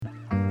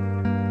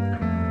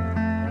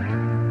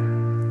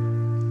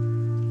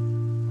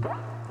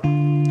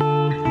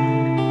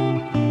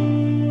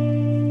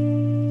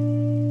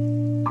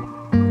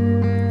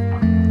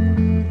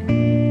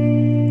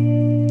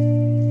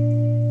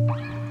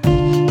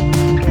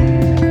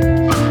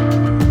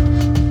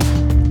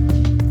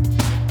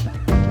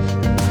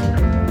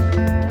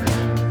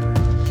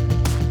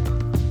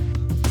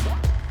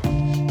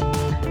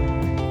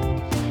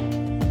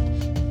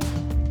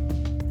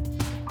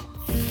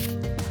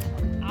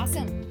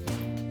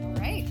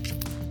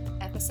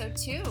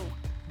episode 2.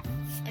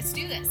 Let's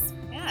do this.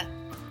 Yeah.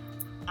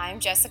 I'm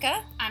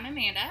Jessica, I'm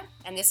Amanda,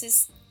 and this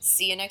is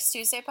See You Next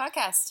Tuesday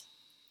podcast.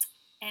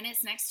 and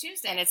it's next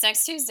Tuesday. And it's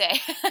next Tuesday.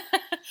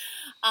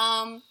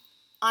 On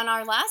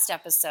our last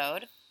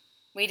episode,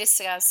 we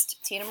discussed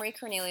Tina Marie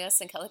Cornelius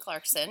and Kelly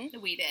Clarkson,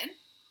 We did.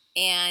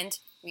 and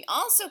we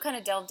also kind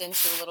of delved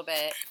into a little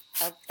bit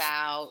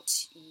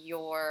about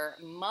your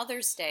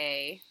Mother's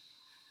Day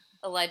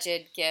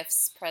alleged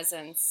gifts,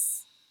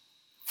 presents,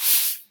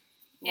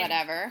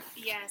 whatever.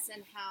 Yes,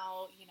 and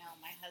how,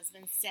 my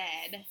husband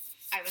said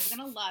I was going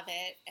to love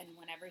it, and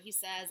whenever he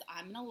says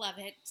I'm going to love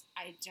it,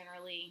 I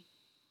generally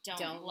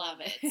don't love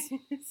it.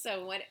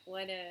 So what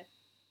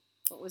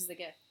was the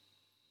gift?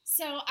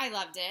 So I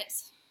loved it.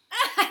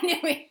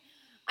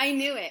 I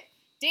knew it.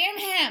 Damn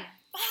him.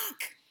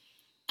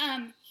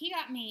 Fuck. He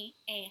got me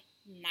a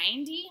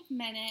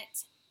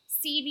 90-minute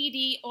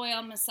CBD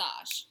oil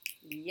massage.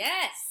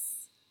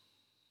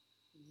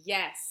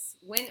 Yes.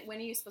 When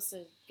are you supposed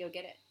to go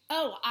get it?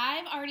 Oh,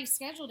 I've already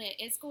scheduled it.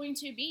 It's going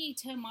to be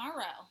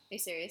tomorrow. Are you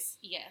serious?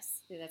 Yes.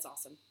 Dude, that's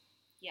awesome.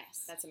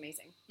 Yes. That's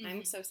amazing. Mhm.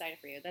 I'm so excited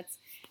for you.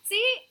 See,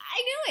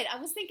 I knew it. I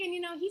was thinking,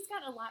 he's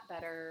got a lot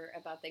better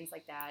about things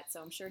like that,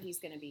 so I'm sure he's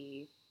going to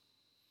be...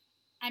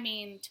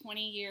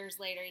 20 years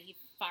later, he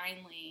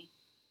finally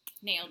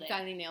nailed it.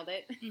 Finally nailed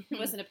it. Mhm. It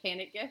wasn't a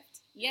panic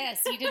gift.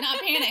 Yes, he did not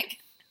panic.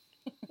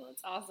 Well,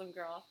 that's awesome,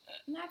 girl.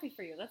 I'm happy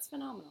for you. That's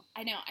phenomenal.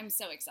 I know. I'm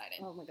so excited.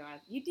 Oh, my God.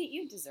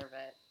 You deserve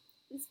it.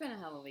 It's been a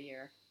hell of a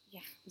year.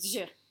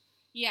 Yeah.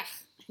 Yeah.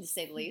 To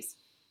say the least.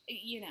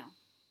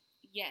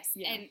 Yes.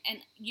 Yeah. And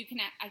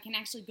I can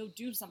actually go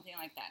do something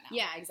like that now.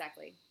 Yeah,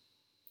 exactly.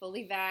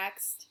 Fully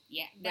vaxxed.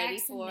 Yeah. Ready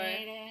for-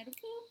 Vaccinated.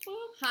 Whoop,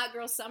 whoop. Hot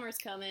girl summer's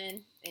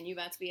coming, and you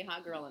about to be a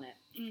hot girl in it.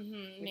 Mm-hmm.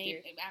 With Maybe.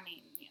 your-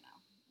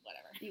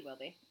 Whatever. You will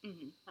be.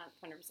 Mm-hmm.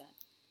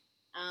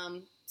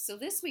 100%. So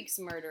this week's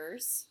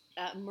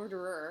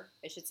murderer,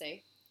 I should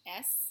say.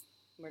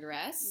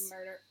 Murderess.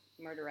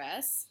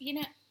 Murderess.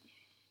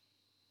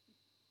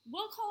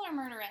 We'll call her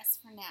murderess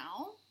for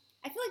now.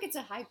 I feel like it's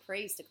a high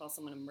praise to call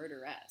someone a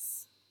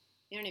murderess.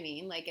 You know what I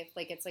mean? Like if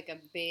it's like a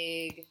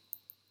big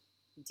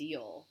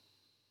deal,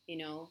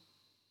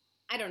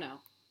 I don't know.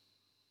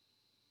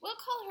 We'll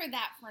call her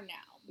that for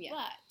now. Yeah.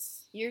 But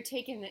You're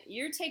taking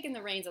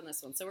the reins on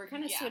this one. So we're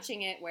kind of Yeah.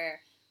 switching it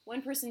where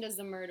one person does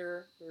the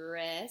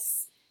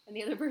murderess and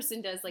the other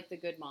person does like the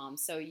good mom.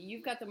 So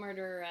you've got the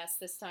murderess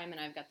this time and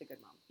I've got the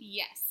good mom.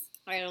 yes.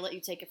 All right, I'll let you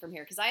take it from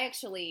here because I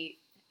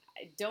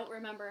don't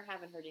remember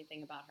having heard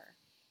anything about her.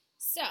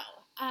 So,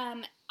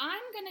 I'm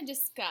going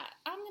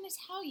to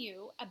tell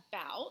you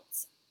about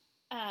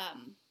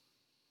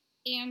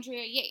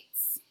Andrea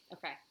Yates.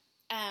 Okay.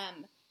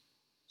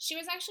 She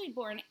was actually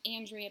born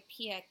Andrea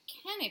Pia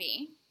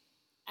Kennedy,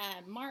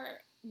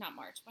 not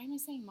March. Why am I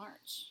saying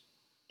March?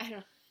 I don't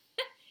know.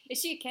 Is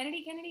she a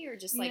Kennedy or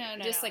just like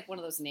No. like one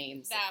of those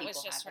names? That people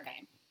was just have? her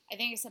name. I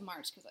think I said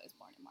March because I was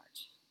born in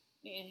March.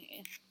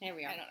 There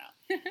we are. I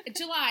don't know.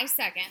 July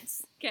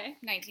 2nd, Okay.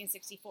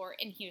 1964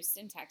 in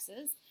Houston,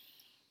 Texas.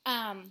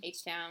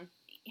 H-Town.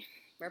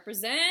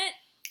 Represent.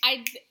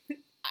 I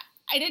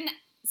didn't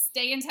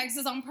stay in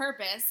Texas on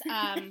purpose.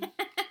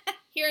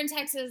 Here in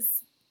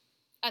Texas,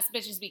 us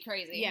bitches be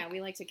crazy. Yeah, we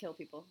like to kill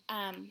people.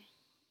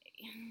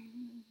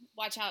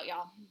 Watch out,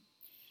 y'all.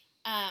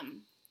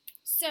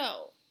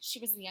 So she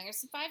was the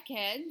youngest of 5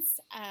 kids.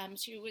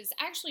 She was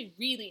actually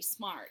really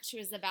smart. She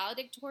was the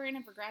valedictorian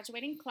of her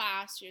graduating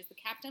class. She was the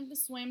captain of the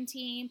swim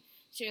team.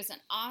 She was an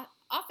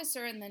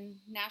officer in the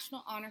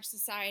National Honor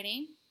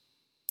Society.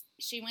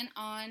 She went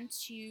on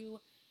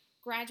to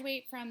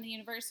graduate from the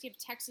University of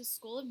Texas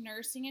School of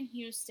Nursing in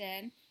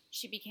Houston.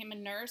 She became a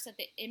nurse at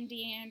the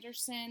MD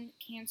Anderson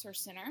Cancer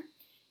Center,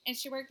 and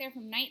she worked there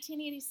from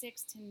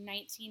 1986 to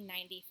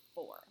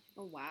 1994.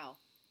 Oh, wow.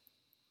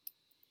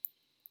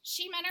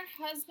 She met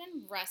her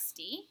husband,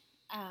 Rusty.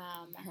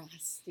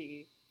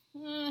 Rusty.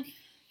 uh,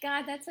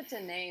 God, that's such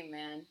a name,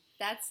 man.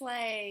 That's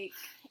like...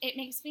 It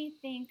makes me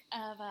think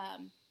of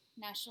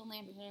National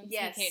Lampoon's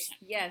Yes, Vacation.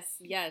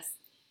 yes.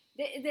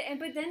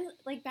 But then,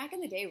 like, back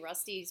in the day,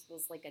 Rusty's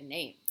was, like, a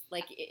name.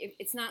 Like,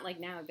 it's not like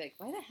now, I'd be like,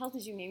 why the hell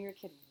did you name your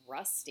kid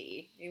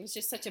Rusty? It was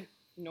just such a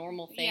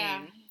normal thing.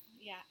 Yeah.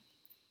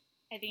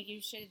 I think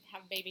you should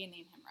have a baby and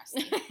name him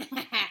Rusty.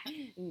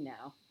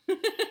 No.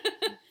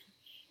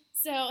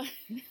 So,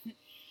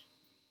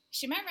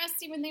 she met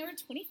Rusty when they were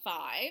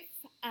 25,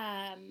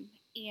 and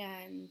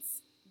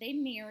they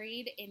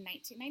married in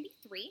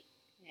 1993.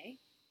 Okay.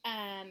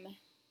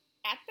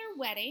 At their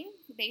wedding,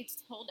 they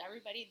told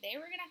everybody they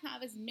were going to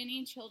have as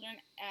many children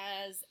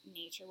as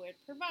nature would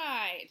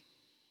provide.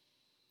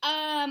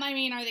 Are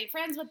they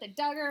friends with the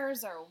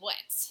Duggars or what?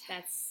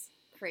 That's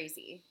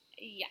crazy.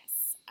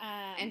 Yes.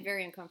 And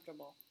very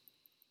uncomfortable.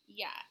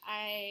 Yeah,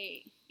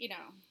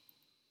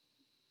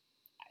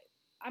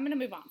 I'm going to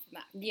move on from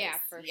that. Yeah,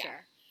 because- for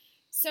sure.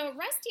 So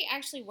Rusty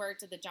actually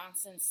worked at the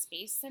Johnson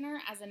Space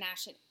Center as a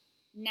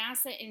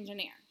NASA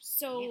engineer.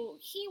 So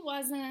he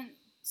wasn't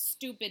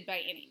stupid by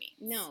any means.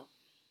 No.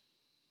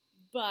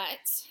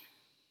 But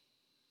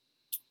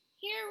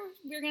here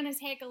we're going to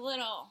take a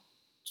little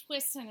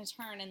twist and a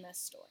turn in this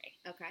story.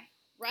 Okay.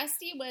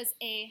 Rusty was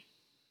a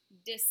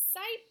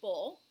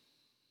disciple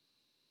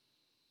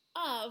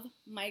of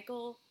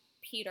Michael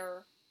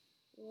Peter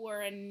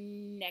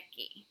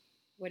Warnecki.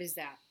 What is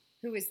that?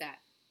 Who is that?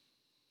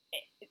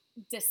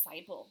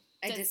 Disciple.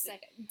 Okay, Does so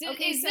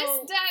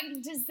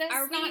this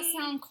not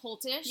sound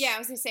cultish? Yeah, I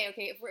was gonna say,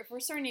 okay, if we're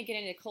starting to get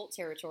into cult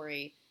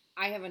territory,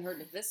 I haven't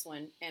heard of this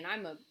one, and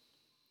I'm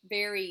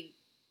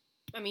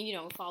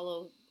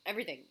follow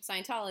everything: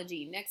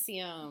 Scientology,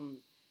 NXIVM,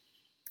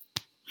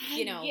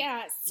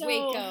 yeah,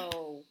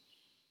 Waco.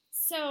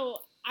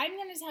 So I'm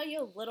going to tell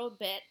you a little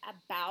bit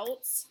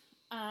about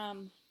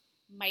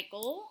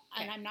Michael,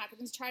 Okay. and I'm not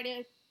going to try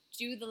to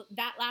do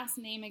that last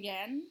name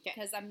again Okay.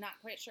 because I'm not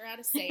quite sure how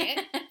to say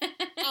it.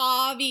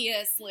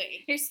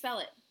 Obviously. Here, spell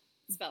it.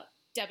 Spell it.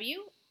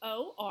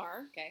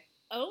 WORONIEKI.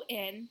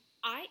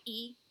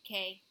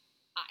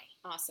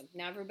 Awesome.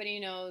 Now everybody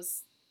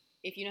knows.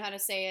 If you know how to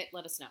say it,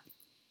 let us know.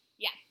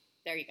 Yeah.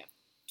 There you go.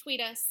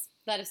 Tweet us.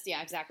 Let us.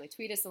 Yeah, exactly.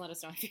 Tweet us and let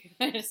us know if you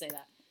know how to say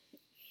that.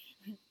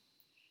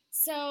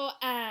 So,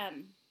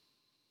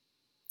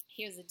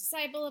 he was a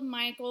disciple of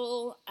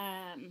Michael.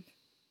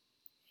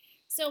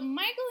 So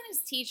Michael and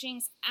his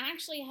teachings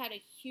actually had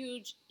a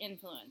huge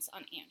influence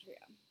on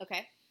Andrea.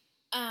 Okay.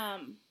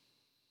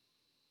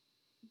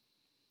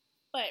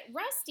 But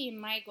Rusty and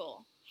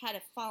Michael had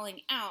a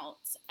falling out.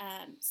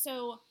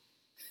 So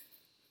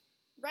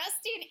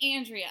Rusty and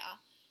Andrea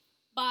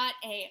bought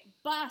a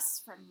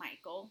bus from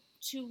Michael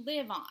to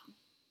live on.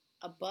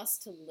 A bus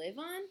to live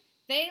on?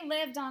 They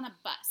lived on a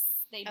bus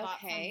they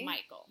bought Okay. from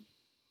Michael.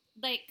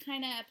 Like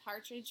kind of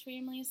Partridge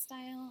Family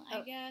style,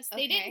 I guess.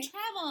 okay. They didn't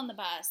travel on the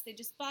bus. They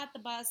just bought the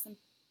bus and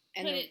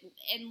And put they're it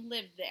and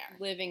lived there.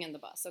 living in the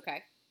bus.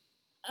 Okay.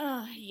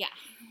 Yeah.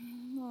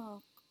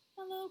 Oh,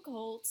 hello,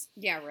 Colt.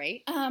 Yeah,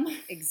 right?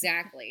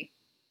 Exactly.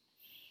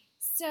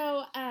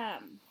 So,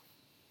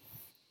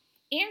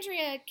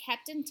 Andrea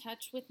kept in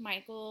touch with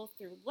Michael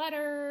through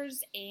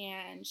letters,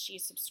 and she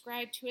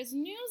subscribed to his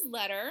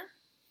newsletter,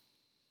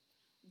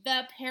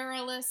 The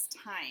Perilous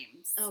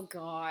Times. Oh,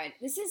 God.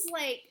 This is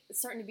like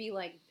starting to be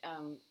like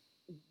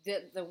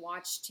the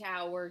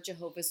Watchtower,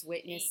 Jehovah's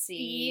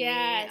Witnessy.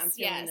 Yes, I'm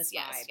feeling yes, this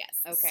yes, vibe. yes.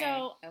 Okay.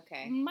 So,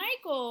 okay.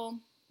 Michael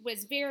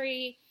was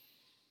very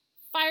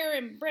fire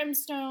and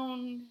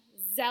brimstone,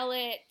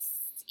 zealot.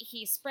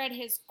 He spread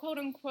his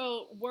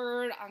quote-unquote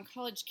word on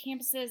college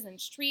campuses and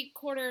street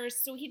corners,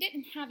 so he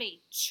didn't have a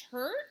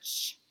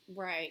church.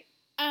 Right.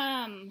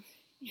 Um,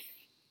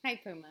 Hi,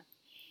 Puma.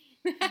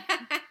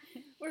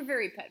 We're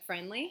very pet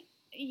friendly.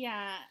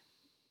 yeah.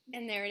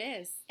 And there it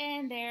is.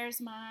 And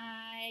there's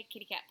my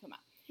kitty cat, Puma.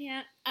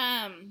 Yeah.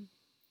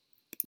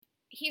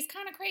 He's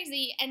kind of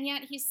crazy, and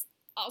yet he's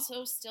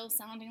also still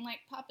sounding like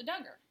Papa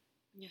Duggar.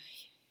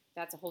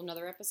 That's a whole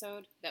nother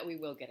episode that we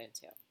will get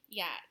into.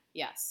 Yeah.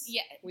 Yes.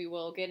 Yeah. We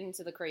will get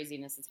into the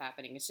craziness that's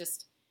happening. It's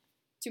just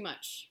too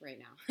much right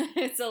now.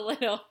 It's a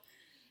little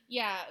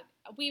Yeah,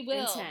 we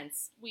will.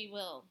 intense. We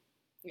will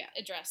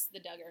address the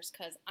Duggars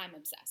because I'm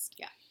obsessed.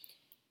 Yeah.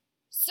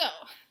 So,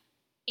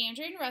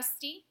 Andrea and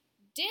Rusty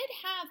did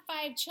have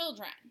 5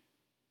 children,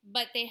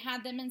 but they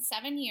had them in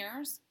 7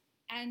 years,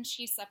 and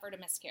she suffered a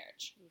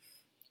miscarriage. Oof.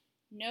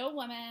 No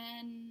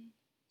woman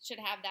should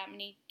have that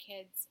many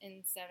kids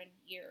in 7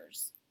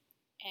 years,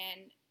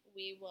 and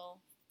we will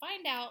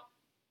find out,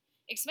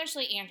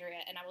 especially Andrea,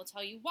 and I will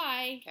tell you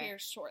why here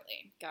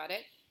shortly. Got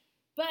it.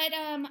 But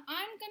I'm going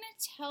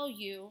to tell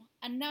you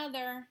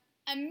another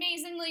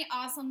amazingly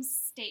awesome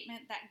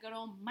statement that good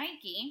old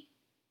Mikey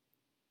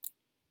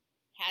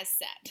has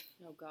said.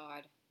 Oh,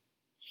 God.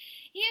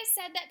 He has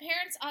said that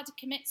parents ought to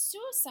commit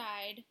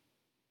suicide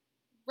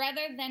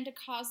rather than to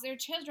cause their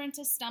children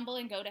to stumble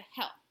and go to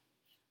hell.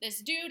 This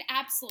dude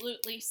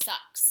absolutely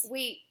sucks.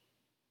 Wait.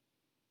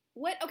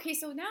 What? Okay,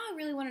 so now I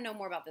really want to know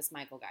more about this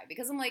Michael guy,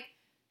 because I'm like,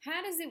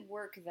 how does it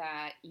work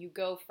that you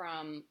go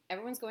from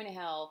everyone's going to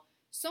hell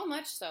so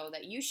much so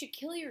that you should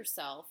kill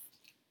yourself?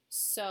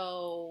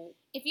 So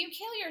if you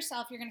kill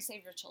yourself, you're going to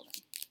save your children.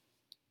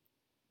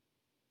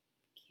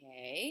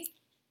 Okay.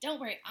 Don't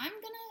worry. I'm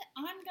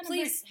gonna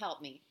Please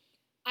help me.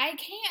 I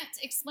can't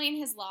explain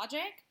his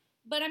logic,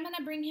 but I'm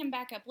gonna bring him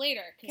back up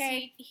later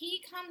because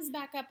he comes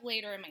back up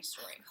later in my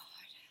story. Oh,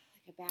 God,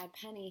 like a bad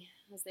penny,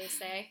 as they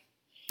say.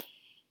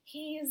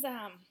 He's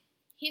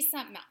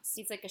something else.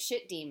 He's like a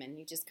shit demon.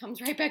 He just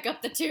comes right back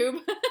up the tube.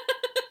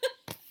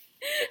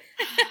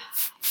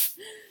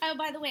 Oh,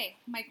 by the way,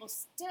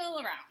 Michael's still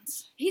around.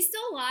 He's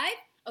still alive?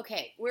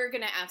 Okay, we're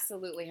gonna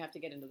absolutely have to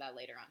get into that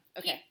later on.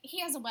 Okay. He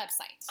has a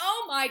website.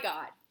 Oh my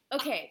God.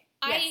 Okay.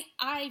 Yes.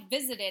 I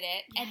visited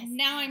it, and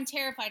now I'm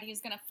terrified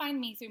he's going to find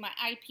me through my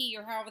IP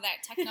or however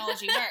that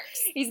technology works.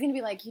 He's going to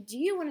be like, do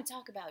you want to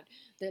talk about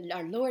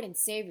our Lord and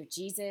Savior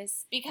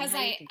Jesus? Because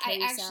I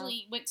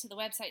actually went to the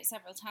website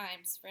several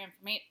times for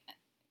information.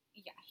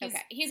 Yeah,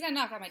 he's going to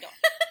knock on my door.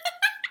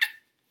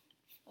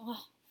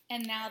 Oh,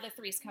 and now the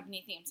Three's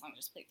Company theme song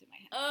just played through my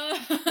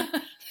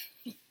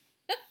head.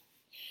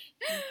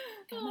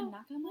 Come and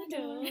knock on my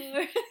door.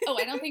 Oh,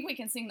 I don't think we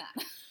can sing that.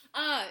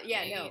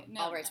 Yeah,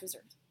 no. All rights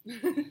reserved.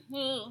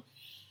 Ooh.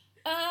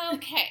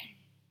 Okay.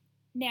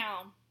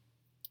 Now,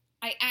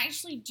 I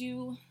actually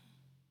do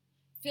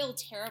feel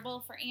terrible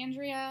for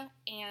Andrea,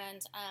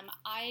 and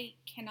I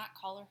cannot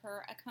call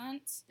her a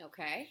cunt.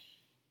 Okay.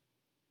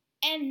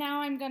 And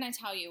now I'm going to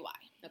tell you why.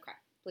 Okay.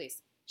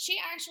 Please. She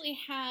actually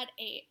had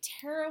a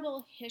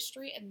terrible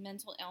history of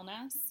mental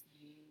illness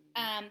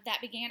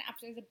that began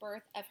after the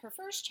birth of her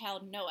first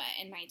child, Noah,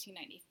 in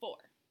 1994.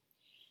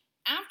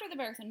 After the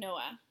birth of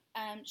Noah,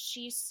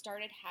 she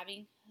started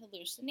having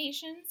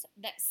hallucinations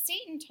that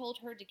Satan told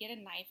her to get a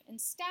knife and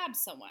stab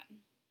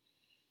someone.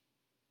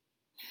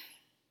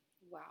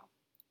 Wow.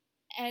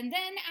 And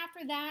then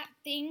after that,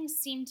 things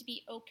seemed to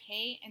be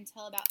okay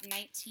until about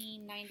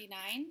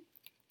 1999.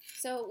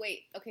 So,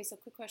 wait. Okay, so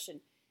quick question.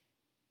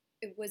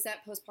 Was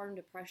that postpartum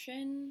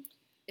depression?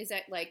 Is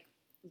that like,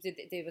 was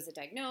it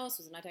diagnosed?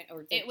 Was it not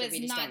diagnosed? It was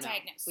not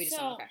diagnosed. We just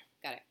don't know. Okay,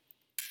 got it.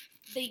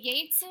 The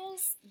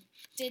Yateses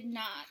did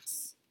not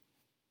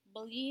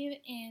believe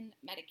in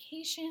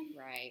medication.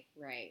 Right.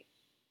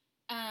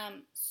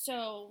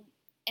 So,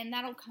 and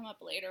that'll come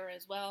up later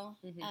as well.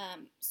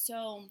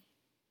 Mm-hmm.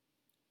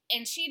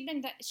 And she's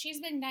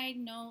been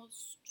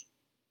diagnosed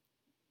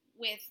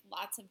with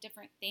lots of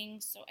different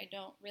things, so I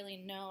don't really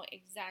know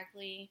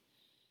exactly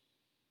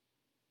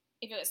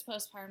if it was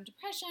postpartum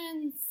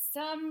depression.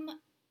 Some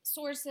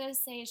sources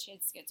say she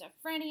had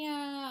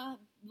schizophrenia.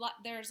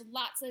 There's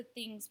lots of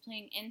things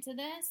playing into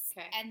this.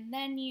 Okay. And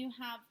then you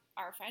have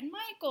our friend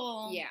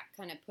Michael. Yeah,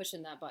 kind of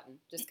pushing that button.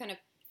 Just kind of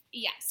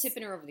yes,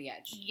 tipping her over the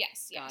edge.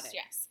 Yes.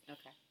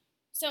 Okay.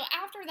 So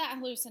after that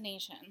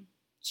hallucination,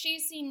 she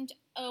seemed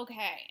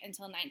okay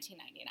until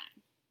 1999.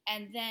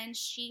 And then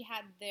she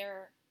had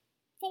their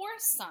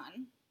fourth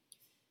son,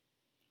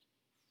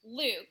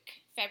 Luke,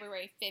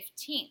 February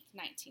 15th,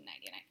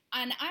 1999.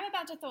 And I'm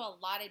about to throw a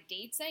lot of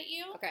dates at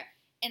you. Okay.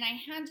 And I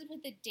had to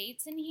put the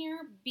dates in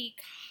here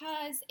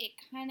because it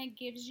kind of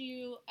gives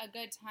you a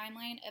good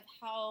timeline of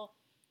how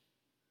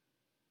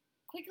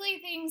quickly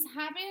things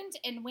happened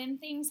and when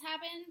things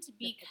happened.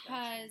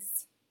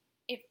 Because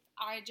if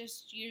I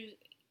just use...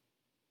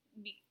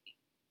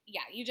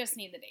 Yeah, you just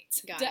need the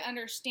dates to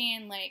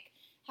understand, like,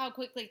 how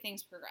quickly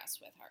things progress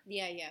with her.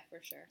 Yeah,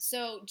 for sure.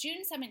 So,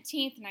 June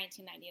 17th,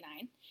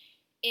 1999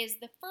 is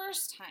the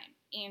first time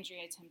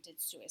Andrea attempted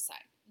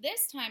suicide.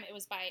 This time it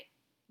was by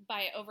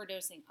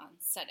overdosing on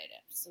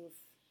sedatives. Oof.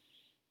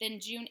 Then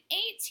June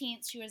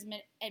 18th, she was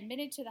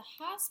admitted to the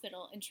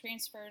hospital and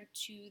transferred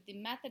to the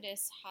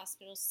Methodist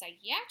Hospital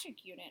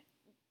psychiatric unit,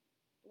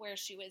 where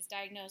she was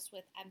diagnosed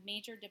with a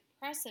major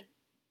depressive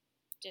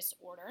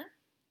disorder.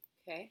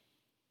 Okay.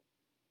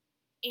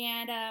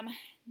 And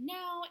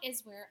now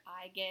is where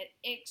I get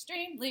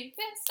extremely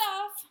pissed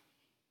off.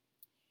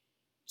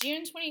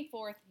 June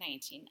 24th,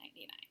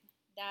 1999.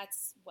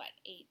 That's what,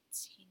 18, 19,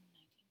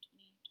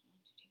 20, 21,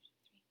 22,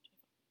 23,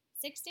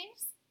 24. 6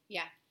 days?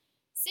 Yeah.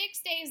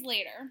 6 days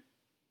later,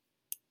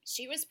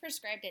 she was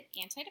prescribed an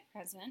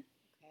antidepressant,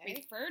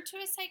 referred to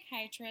a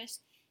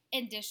psychiatrist,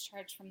 and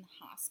discharged from the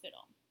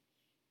hospital.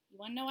 You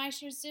want to know why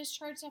she was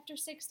discharged after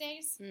 6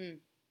 days?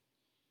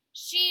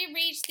 She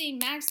reached the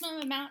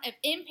maximum amount of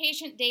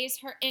inpatient days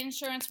her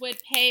insurance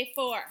would pay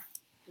for.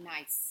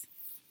 Nice.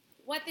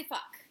 What the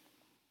fuck?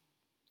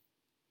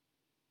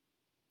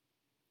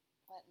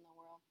 What in the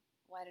world?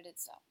 Why did it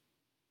stop?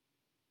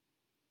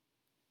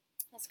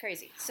 That's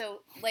crazy.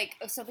 So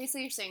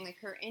basically you're saying, like,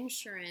 her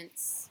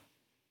insurance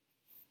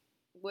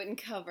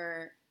wouldn't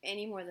cover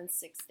any more than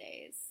 6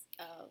 days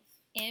of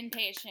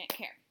inpatient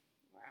care.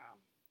 Wow.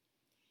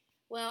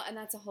 Well, and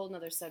that's a whole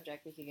nother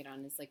subject we could get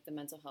on, is, like, the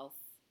mental health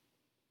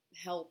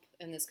help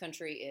in this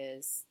country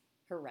is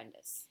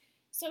horrendous.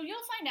 So you'll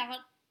find out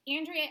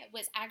Andrea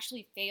was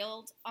actually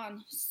failed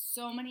on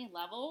so many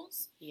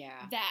levels.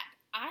 Yeah. That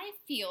I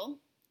feel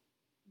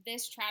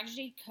this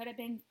tragedy could have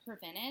been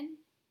prevented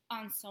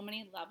on so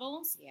many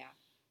levels. Yeah.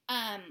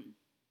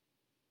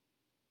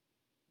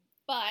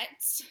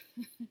 But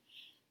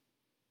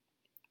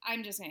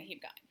I'm just gonna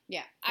keep going.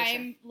 Yeah.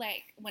 I'm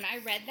like, when I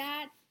read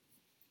that,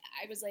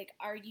 I was like,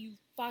 are you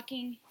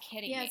fucking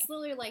kidding me? Yeah, it's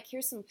literally like,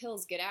 here's some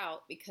pills, get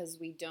out, because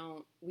we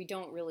don't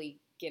really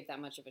give that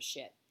much of a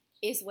shit,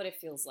 is what it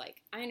feels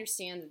like. I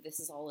understand that this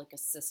is all like a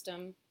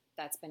system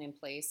that's been in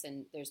place,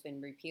 and there's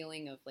been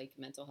repealing of, like,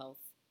 mental health,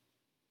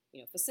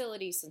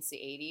 facilities since the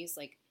 80s.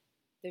 Like,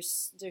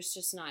 there's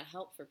just not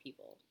help for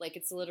people. Like,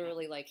 it's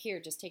literally like, here,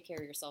 just take care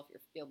of yourself,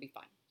 you'll be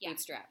fine. Yeah.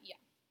 Bootstrap.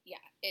 Yeah.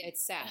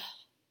 It's sad.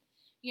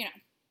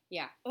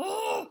 Yeah.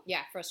 Ugh.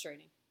 Yeah,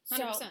 frustrating.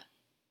 100%. So,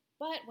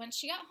 but when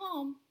she got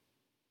home,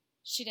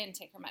 she didn't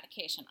take her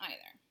medication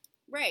either.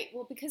 Right.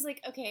 Well, because, like,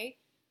 okay,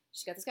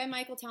 she's got this guy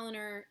Michael telling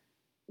her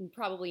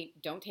probably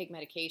don't take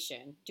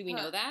medication. Do we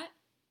know that?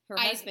 Her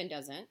husband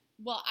doesn't.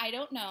 Well, I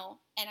don't know,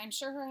 and I'm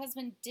sure her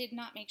husband did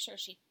not make sure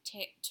she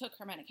took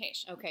her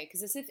medication. Okay,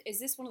 because is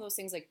this one of those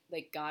things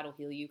like God will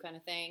heal you kind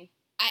of thing?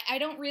 I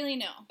don't really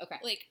know. Okay.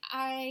 Like,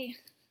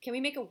 Can we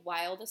make a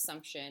wild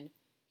assumption,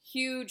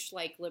 huge,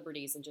 like,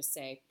 liberties, and just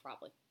say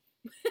probably?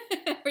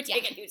 We're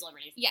taking huge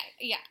liberties. Yeah.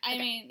 I Okay.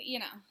 mean,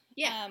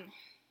 Yeah.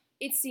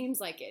 It seems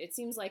like it. It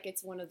seems like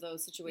it's one of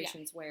those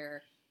situations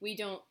where we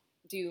don't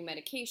do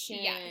medication.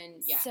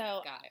 Yeah.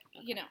 So, got it.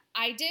 You know,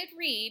 I did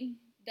read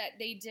that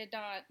they did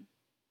not,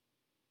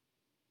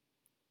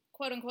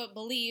 quote unquote,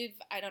 believe,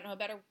 I don't know a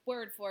better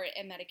word for it,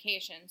 in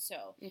medication.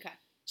 So Okay.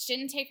 she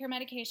didn't take her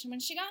medication when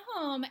she got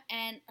home,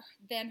 and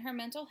then her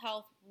mental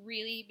health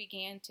really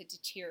began to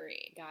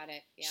deteriorate. Got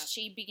it. Yeah.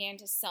 She began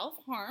to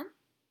self-harm.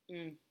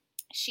 Mm.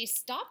 She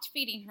stopped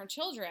feeding her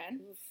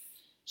children. Oof.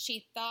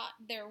 She thought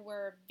there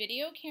were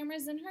video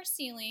cameras in her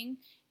ceiling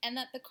and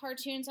that the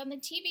cartoons on the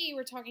TV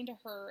were talking to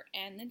her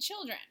and the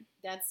children.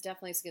 That's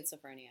definitely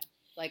schizophrenia.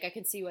 Like, I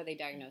could see why they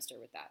diagnosed her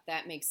with that.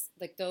 That makes,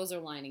 like, those are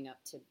lining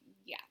up to,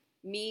 Yeah.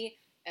 Me,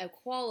 a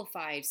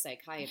qualified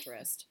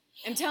psychiatrist.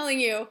 I'm telling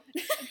you.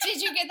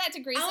 Did you get that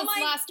degree since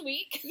last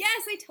week?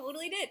 Yes, I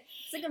totally did.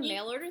 It's like a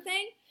mail order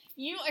thing.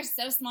 You are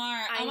so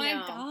smart. I my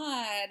know.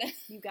 God.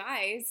 You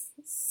guys,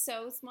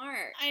 so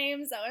smart. I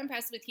am so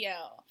impressed with you.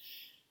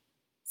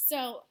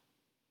 So,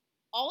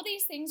 all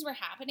these things were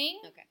happening.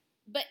 Okay.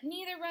 But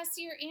neither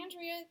Rusty or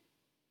Andrea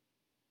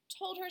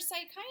told her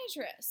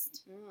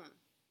psychiatrist.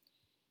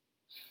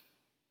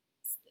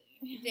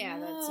 Yeah,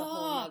 that's a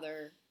whole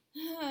other.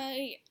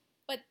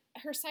 But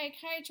her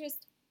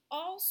psychiatrist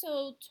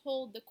also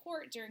told the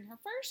court during her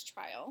first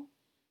trial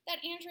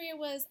that Andrea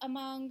was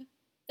among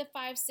the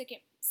 5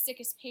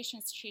 sickest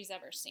patients she's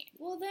ever seen.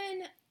 Well,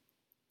 then.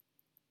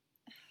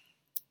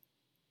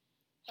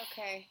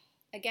 Okay.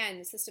 Again,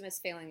 the system is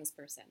failing this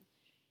person.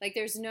 Like,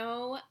 there's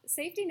no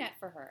safety net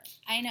for her.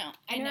 I know.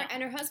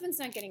 And her husband's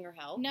not getting her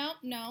help. No.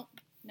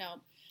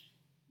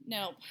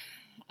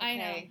 I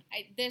know. Okay.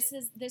 This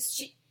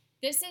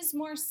is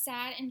more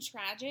sad and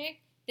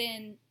tragic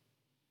than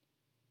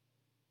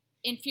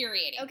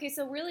infuriating. Okay,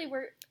 so really,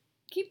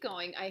 keep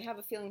going. I have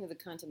a feeling who the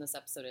cunt in this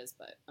episode is,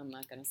 but I'm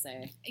not going to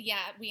say.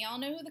 Yeah, we all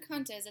know who the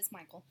cunt is. It's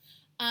Michael.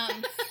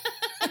 Turns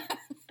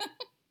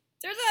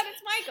out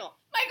it's Michael.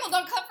 Michael,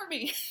 don't come for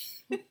me.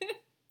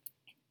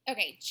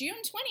 Okay,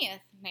 June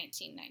 20th,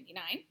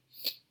 1999.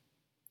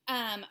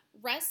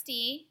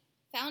 Rusty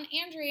found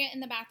Andrea in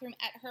the bathroom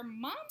at her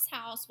mom's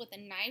house with a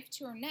knife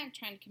to her neck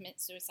trying to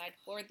commit suicide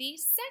for the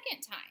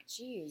second time.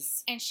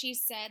 Jeez. And she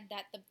said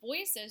that the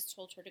voices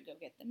told her to go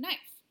get the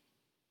knife.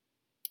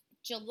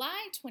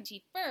 July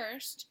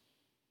 21st,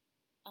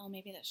 oh,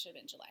 maybe that should have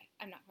been July.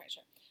 I'm not quite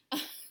sure.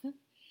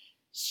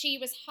 She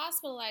was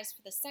hospitalized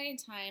for the second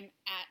time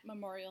at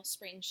Memorial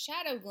Springs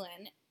Shadow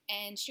Glen,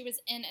 and she was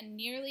in a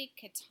nearly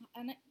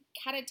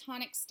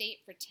catatonic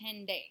state for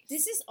 10 days.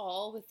 This is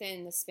all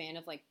within the span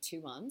of like 2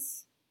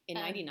 months in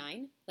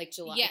 99? Like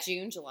July, yeah.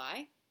 June,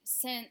 July?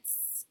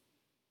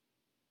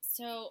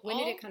 When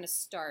did it kind of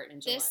start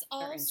in July? This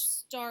all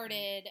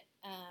started,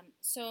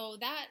 so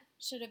that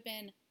should have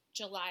been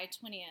July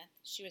 20th.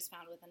 She was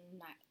found with a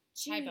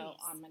typo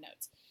on my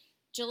notes.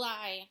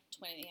 July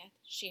 20th,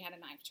 she had a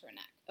knife to her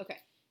neck.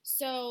 Okay.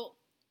 So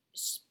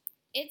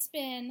it's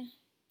been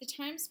the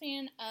time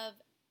span of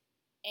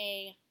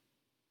a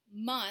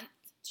month.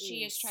 Jeez.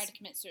 She has tried to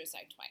commit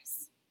suicide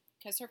twice.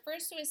 Because her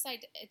first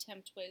suicide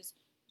attempt was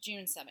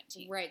June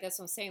 17th. Right, that's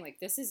what I'm saying. Like,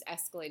 this is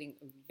escalating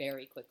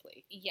very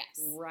quickly. Yes.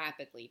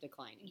 Rapidly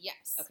declining.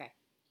 Yes. Okay.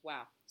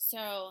 Wow.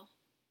 So,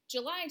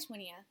 July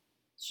 20th,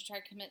 she tried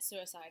to commit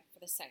suicide for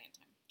the second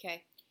time.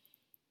 Okay.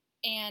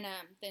 And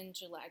then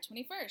July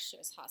 21st, she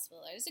was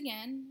hospitalized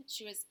again.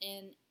 She was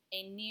in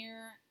a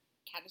near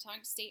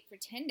catatonic state for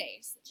 10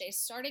 days. They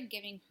started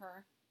giving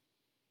her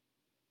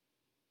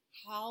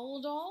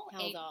Haldol.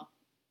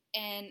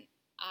 And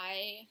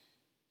I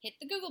hit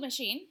the Google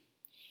machine.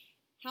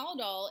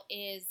 Haldol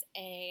is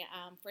a,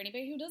 for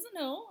anybody who doesn't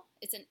know,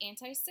 it's an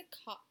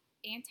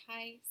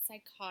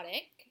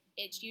antipsychotic.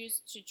 It's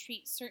used to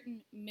treat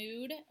certain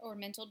mood or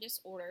mental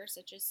disorders,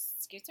 such as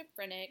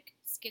schizophrenic,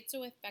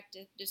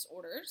 schizoaffective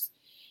disorders.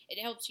 It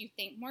helps you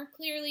think more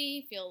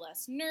clearly, feel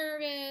less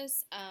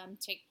nervous,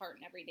 take part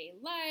in everyday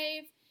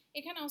life.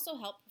 It can also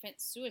help prevent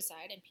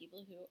suicide in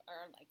people who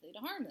are likely to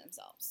harm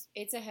themselves.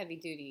 It's a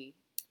heavy-duty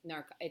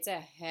It's a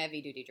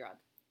heavy-duty drug.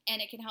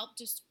 And it can help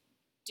just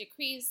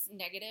decrease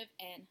negative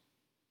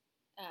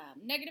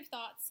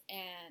thoughts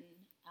and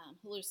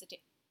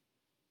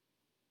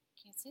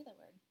can't say that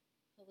word.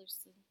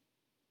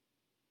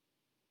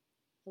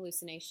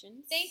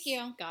 Hallucinations. Thank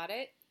you. Got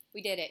it.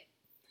 We did it.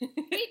 We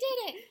did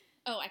it.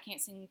 Oh, I can't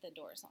sing the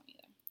Doors song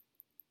either.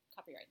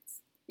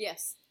 Copyrights.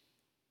 Yes.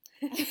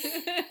 Damn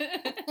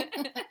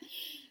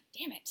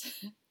it.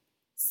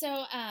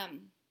 So,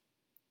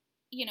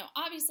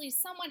 obviously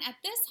someone at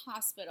this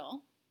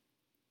hospital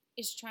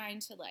is trying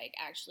to,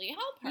 actually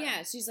help her.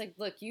 Yeah, she's like,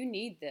 look, you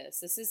need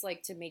this. This is,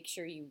 to make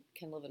sure you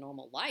can live a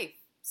normal life.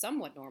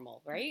 Somewhat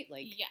normal, right?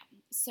 Yeah.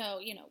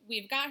 So,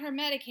 we've got her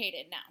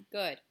medicated now.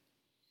 Good.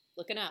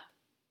 Looking up.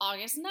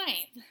 August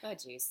 9th. Oh,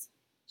 jeez.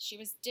 She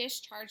was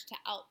discharged to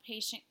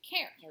outpatient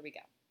care. Here we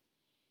go.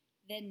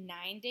 Then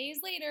 9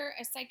 days later,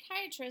 a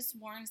psychiatrist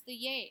warns the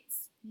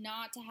Yates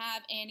not to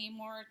have any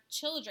more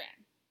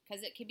children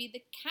because it could be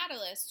the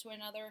catalyst to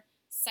another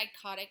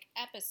psychotic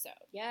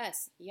episode.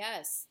 Yes,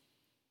 yes.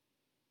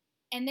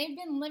 And they've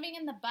been living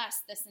in the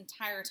bus this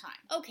entire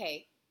time.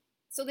 Okay.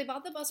 So they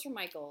bought the bus from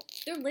Michael.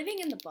 They're living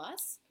in the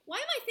bus? Why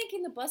am I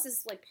thinking the bus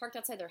is like parked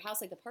outside their house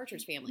like the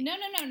Partridge Family? No.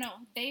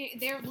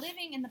 They're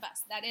living in the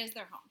bus. That is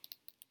their home.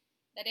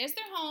 That is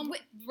their home,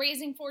 Wait.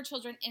 raising 4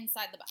 children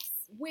inside the bus.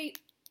 Wait.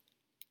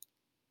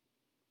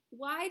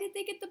 Why did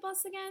they get the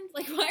bus again?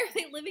 Like, why are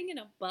they living in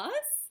a bus?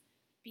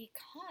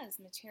 Because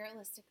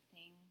materialistic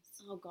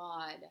things Oh,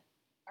 God.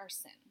 are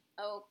sin.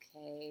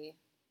 Okay.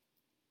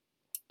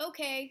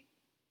 Okay.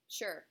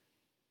 Sure.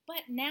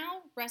 But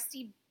now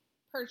Rusty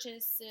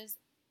purchases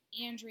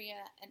Andrea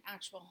an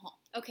actual home.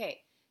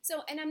 Okay.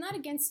 So, and I'm not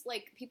against,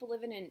 like, people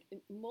living in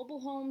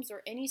mobile homes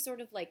or any sort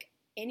of, like,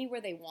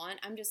 anywhere they want.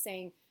 I'm just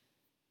saying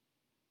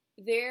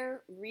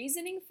their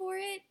reasoning for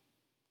it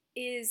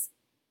is,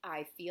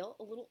 I feel,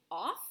 a little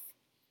off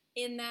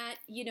in that,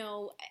 you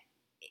know,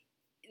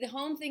 the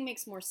home thing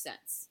makes more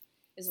sense,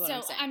 is what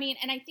I'm saying. I mean,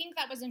 and I think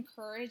that was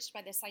encouraged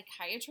by the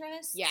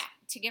psychiatrist. Yeah.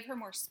 To give her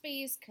more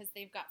space because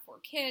they've got 4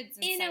 kids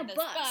In inside a this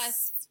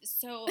bus.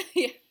 So,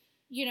 Yeah.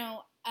 you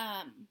know,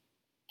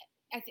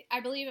 I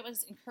believe it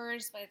was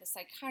encouraged by the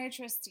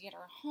psychiatrist to get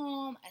her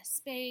home, a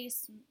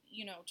space,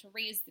 you know, to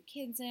raise the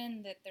kids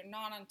in, that they're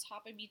not on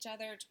top of each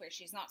other, to where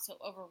she's not so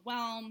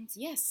overwhelmed.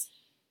 Yes.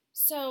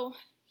 So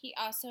he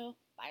also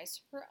buys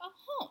her a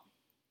home.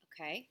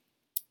 Okay.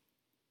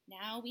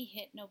 Now we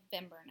hit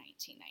November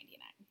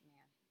 1999.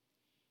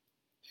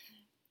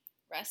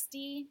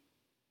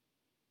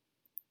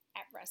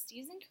 At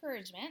Rusty's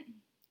encouragement,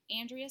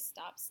 Andrea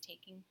stops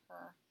taking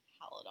her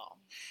Haldol.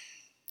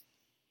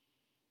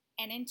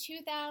 And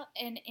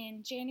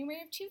in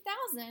January of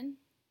 2000,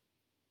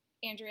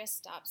 Andrea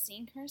stops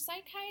seeing her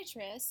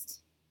psychiatrist,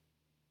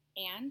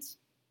 and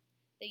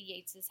the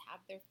Yateses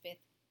have their 5th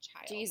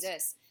child.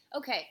 Jesus.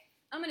 Okay,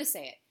 I'm going to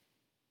say it.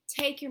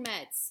 Take your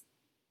meds.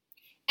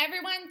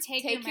 Everyone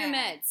take your meds.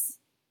 meds.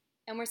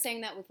 And we're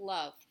saying that with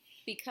love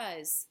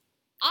because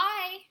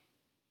I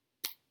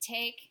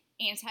take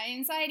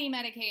anti-anxiety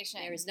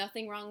medication. there is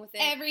nothing wrong with it.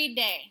 Every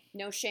day.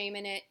 No shame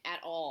in it at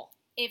all.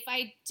 If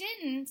I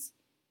didn't,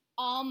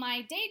 all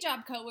my day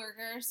job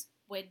coworkers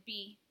would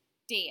be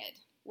dead.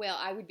 Well,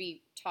 I would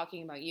be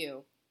talking about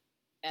you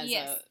as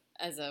Yes.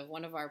 a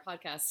one of our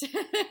podcast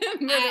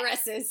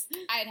murderesses.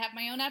 I'd have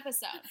my own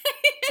episode.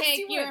 Yes, Take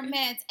you your would.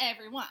 meds,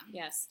 everyone.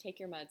 Yes, take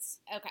your meds.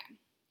 Okay.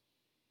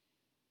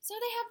 So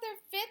they have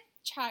their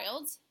 5th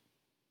child.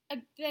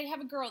 They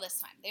have a girl this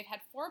time. They've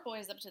had 4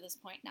 boys up to this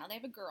point. Now they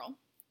have a girl.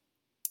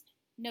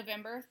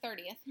 November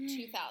 30th,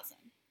 2000.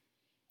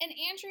 And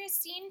Andrea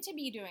seemed to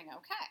be doing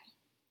okay.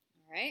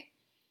 All right.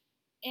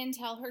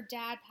 Until her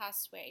dad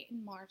passed away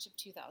in March of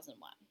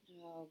 2001.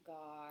 Oh,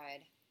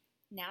 God.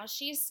 Now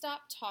she's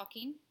stopped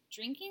talking,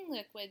 drinking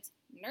liquids,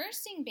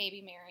 nursing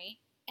baby Mary,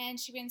 and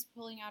she begins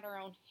pulling out her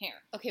own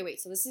hair. Okay, wait.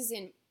 So this is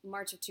in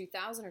March of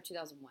 2000 or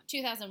 2001?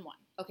 2001.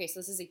 Okay, so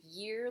this is a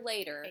year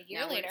later. A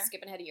year Now later. We're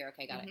skipping ahead a year.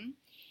 Okay, got it.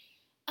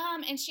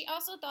 And she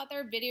also thought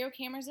there were video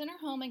cameras in her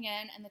home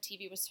again, and the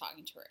TV was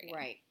talking to her again.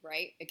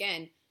 Right.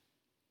 Again,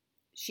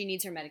 she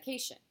needs her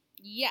medication.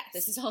 Yes.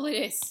 This is all it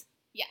is.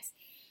 Yes.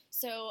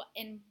 So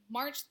in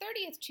March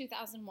 30th,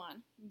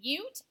 2001,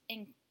 mute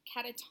and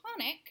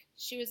catatonic,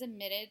 she was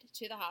admitted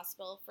to the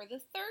hospital for the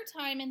 3rd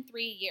time in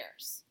 3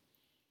 years.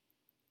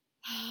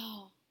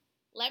 Oh,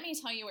 let me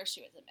tell you where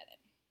she was admitted.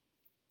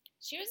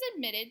 She was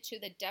admitted to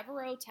the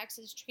Devereaux,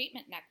 Texas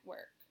Treatment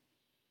Network,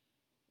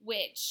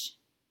 which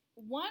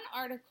one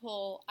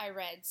article I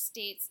read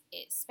states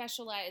it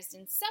specialized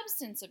in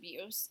substance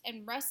abuse,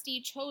 and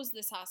Rusty chose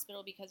this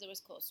hospital because it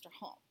was close to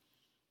home.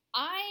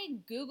 I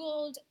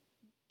Googled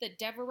the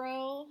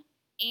Devereaux,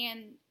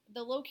 and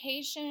the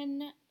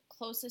location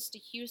closest to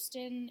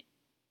Houston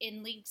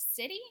in League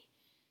City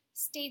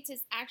states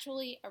it's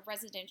actually a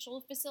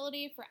residential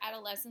facility for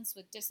adolescents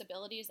with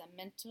disabilities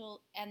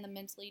and the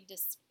mentally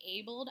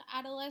disabled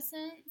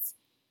adolescents.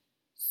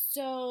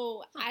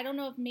 So I don't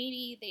know if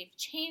maybe they've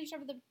changed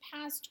over the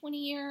past 20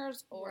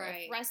 years or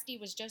if Rusty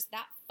was just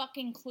that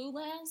fucking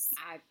clueless.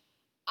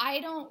 I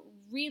don't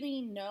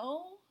really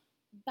know,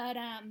 but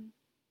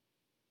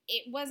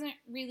it wasn't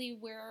really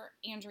where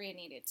Andrea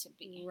needed to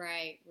be.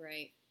 Right.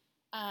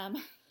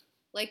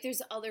 Like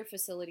there's other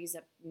facilities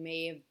that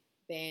may have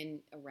been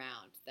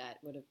around that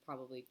would have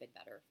probably been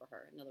better for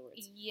her, in other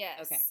words.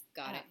 Yes. Okay,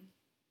 got it.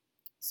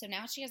 So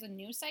now she has a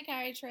new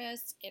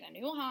psychiatrist in a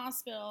new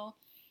hospital,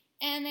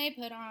 and they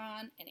put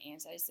on an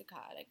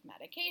antipsychotic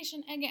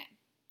medication again.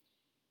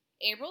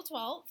 April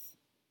 12th,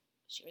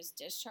 she was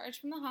discharged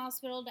from the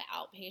hospital to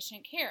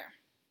outpatient care.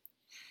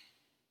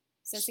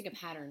 Sensing a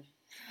pattern.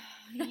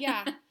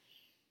 Yeah.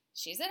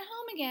 She's at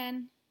home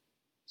again.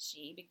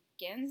 She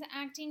begins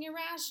acting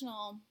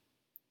irrational,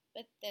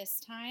 but this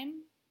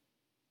time,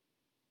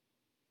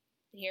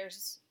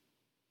 here's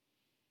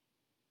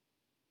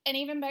an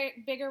even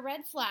bigger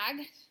red flag,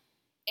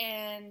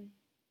 and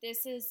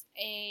this is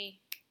a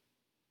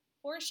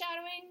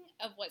foreshadowing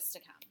of what's to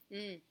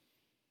come.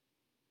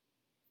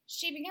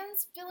 She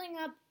begins filling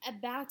up a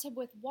bathtub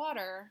with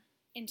water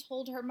and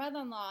told her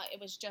mother-in-law it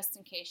was just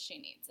in case she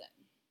needs it.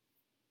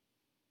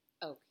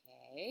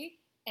 Okay.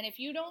 And if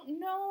you don't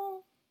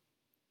know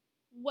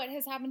what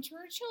has happened to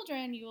her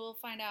children, you will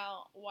find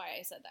out why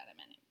I said that in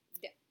a minute.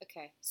 Yeah,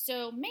 okay.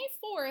 So May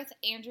 4th,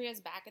 Andrea's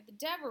back at the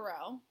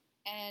Devereaux,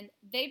 and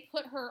they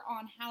put her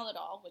on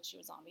Halidol, which she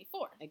was on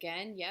before.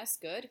 Again, yes,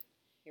 good.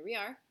 Here we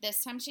are.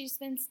 This time she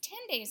spends 10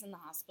 days in the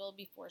hospital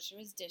before she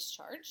was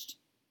discharged.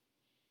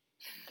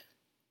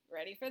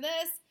 Ready for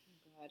this?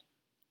 Oh, God.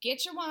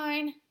 Get your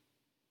wine.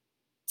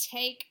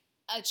 Take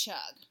a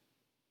chug.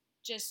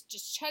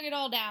 Just chug it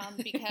all down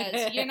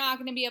because you're not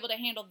going to be able to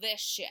handle this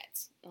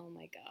shit. Oh,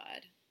 my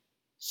God.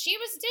 She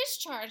was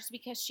discharged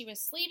because she was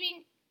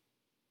sleeping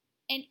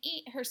and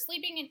her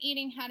sleeping and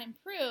eating had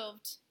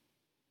improved,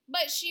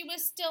 but she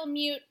was still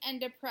mute and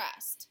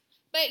depressed.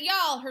 But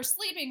y'all, her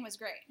sleeping was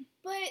great.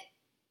 But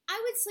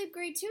I would sleep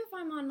great too if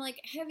I'm on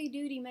like heavy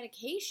duty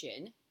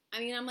medication. I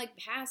mean, I'm like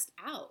passed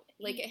out.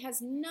 Like it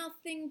has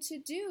nothing to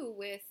do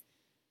with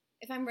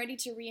if I'm ready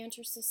to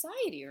re-enter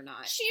society or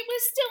not. She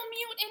was still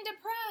mute and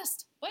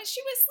depressed, but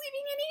she was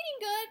sleeping and eating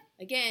good.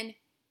 Again,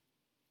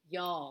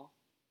 y'all,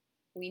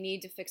 we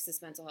need to fix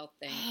this mental health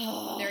thing.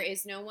 There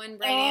is no one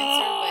right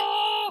answer,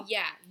 but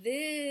yeah,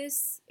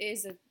 this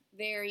is a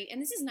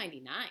and this is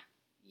 99.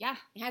 Yeah.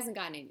 It hasn't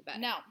gotten any better.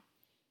 No.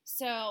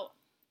 So,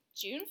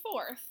 June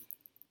 4th,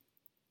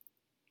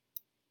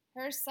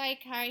 her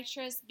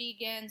psychiatrist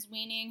begins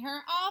weaning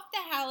her off the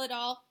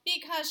Halidol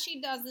because she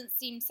doesn't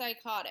seem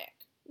psychotic.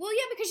 Well,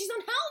 yeah, because she's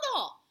on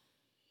Haldol.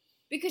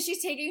 Because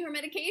she's taking her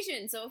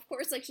medication. So, of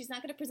course, like, she's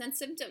not going to present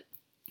symptoms.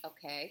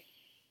 Okay.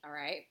 All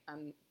right.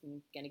 I'm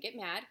going to get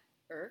mad.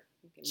 Or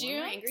get more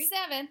June angry.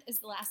 7th is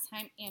the last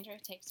time Andrea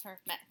takes her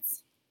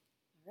meds.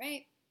 All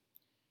right.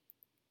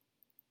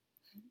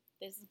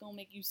 This is going to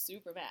make you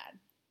super bad.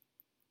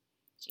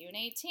 June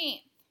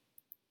 18th.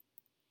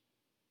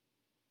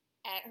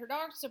 At her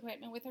doctor's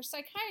appointment with her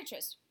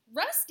psychiatrist,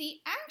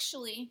 Rusty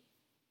actually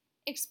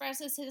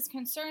expresses his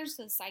concerns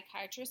to the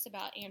psychiatrist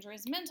about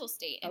Andrea's mental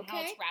state and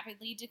how it's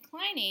rapidly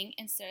declining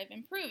instead of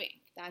improving.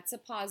 That's a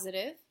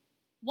positive.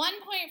 1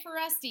 point for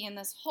Rusty in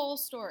this whole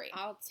story.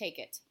 I'll take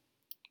it.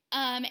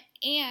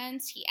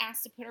 And he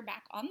asks to put her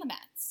back on the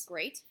meds.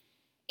 Great.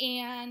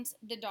 And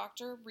the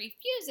doctor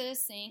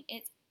refuses, saying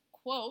it's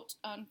quote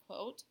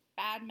unquote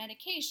bad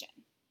medication.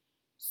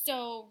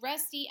 So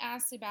Rusty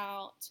asks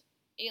about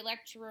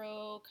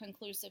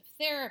electroconclusive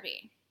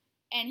therapy.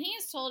 And he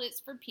is told it's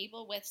for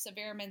people with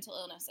severe mental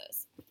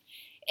illnesses.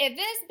 If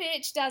this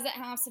bitch doesn't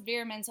have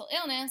severe mental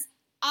illness,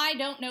 I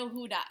don't know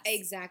who does.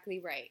 Exactly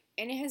right.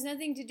 And it has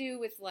nothing to do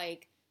with,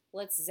 like,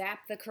 let's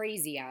zap the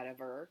crazy out of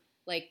her.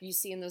 Like you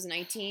see in those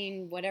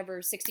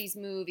 60s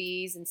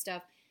movies and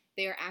stuff.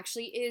 There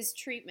actually is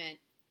treatment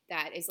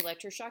that is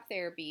electroshock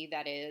therapy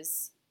that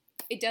is,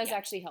 it does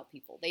actually help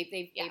people.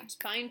 They've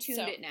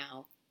fine-tuned it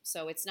now.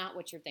 So it's not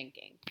what you're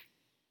thinking.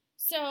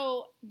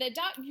 So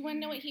you want to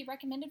know what he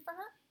recommended for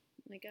her?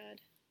 Oh my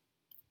God.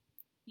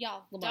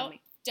 Y'all,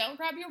 don't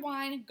grab your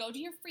wine, go to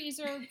your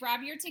freezer,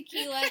 grab your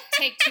tequila,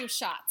 take 2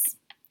 shots.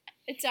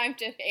 It's time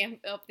to amp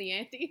up the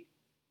ante.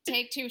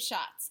 Take 2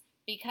 shots.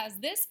 Because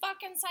this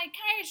fucking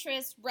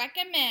psychiatrist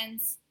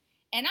recommends,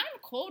 and I'm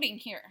quoting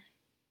here,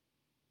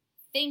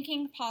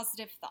 thinking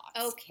positive thoughts.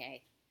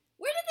 Okay.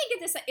 Where did they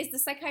get this? Is the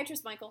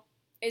psychiatrist Michael?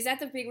 Is that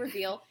the big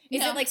reveal?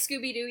 Is No. it like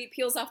Scooby-Doo? He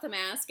peels off the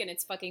mask and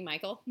it's fucking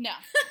Michael? No.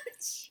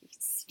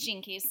 Jeez.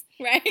 Jinkies.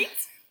 Right?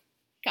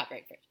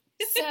 Copyright first.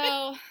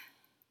 So,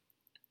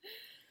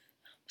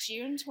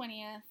 June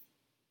 20th,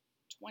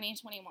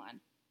 2021.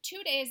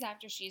 2 days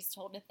after she's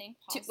told to think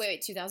positive.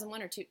 Wait,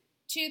 2001 or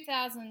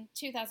 2001.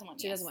 2001.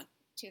 Yes.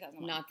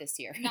 2001. Not this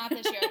year. Not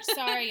this year.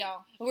 Sorry,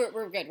 y'all.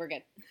 We're good. We're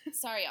good.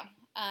 Sorry, y'all.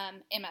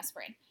 MS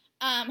brain.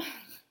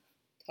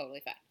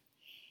 Totally fine.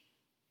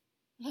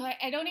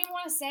 I don't even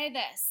want to say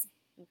this.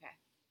 Okay.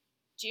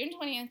 June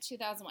 20th,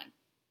 2001.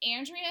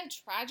 Andrea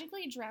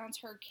tragically drowns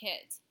her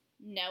kids.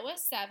 Noah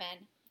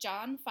 7,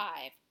 John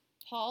 5,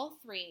 Paul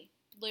 3,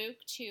 Luke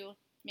 2,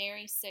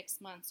 Mary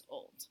 6 months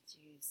old.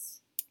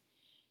 Jeez.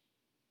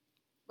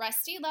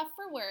 Rusty left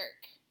for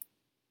work,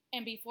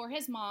 and before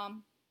his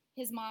mom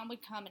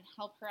would come and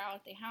help her out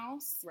at the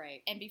house.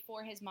 Right. And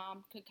before his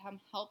mom could come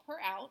help her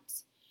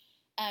out,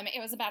 it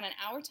was about an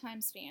hour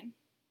time span.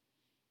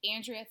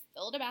 Andrea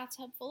filled a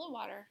bathtub full of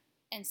water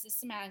and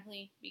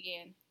systematically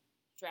began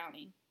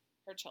drowning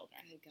her children.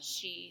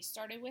 She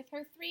started with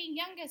her 3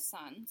 youngest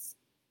sons,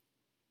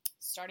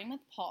 starting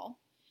with Paul.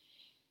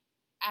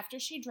 After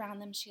she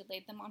drowned them, she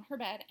laid them on her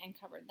bed and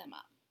covered them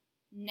up.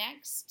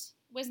 Next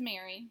was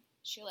Mary.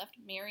 She left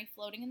Mary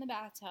floating in the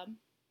bathtub.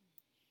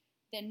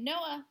 Then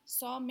Noah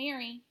saw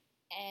Mary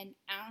and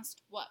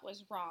asked what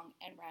was wrong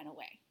and ran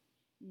away.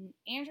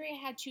 Andrea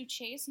had to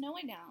chase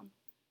Noah down,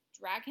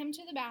 drag him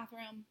to the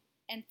bathroom,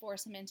 and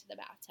force him into the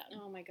bathtub.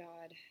 Oh my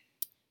God.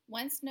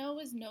 Once Noah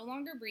was no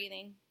longer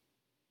breathing,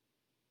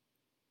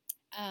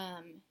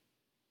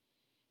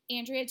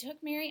 Andrea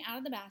took Mary out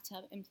of the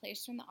bathtub and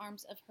placed her in the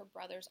arms of her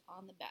brothers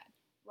on the bed.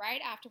 Right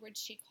afterwards,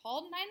 she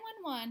called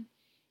 911,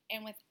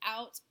 and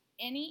without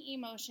any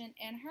emotion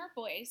in her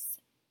voice,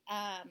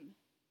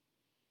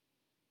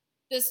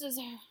 this is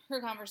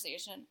her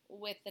conversation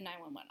with the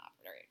 911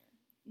 operator.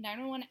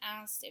 911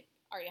 asked if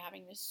Are you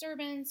having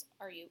disturbance?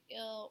 Are you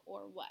ill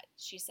or what?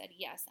 She said,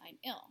 yes, I'm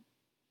ill.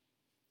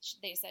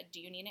 They said,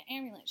 do you need an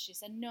ambulance? She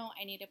said, no,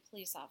 I need a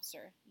police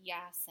officer.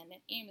 Yeah, send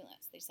an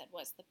ambulance. They said,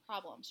 what's the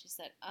problem? She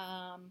said,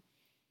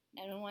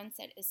 911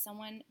 said, is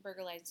someone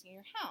burglarizing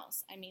your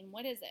house? I mean,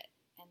 what is it?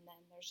 And then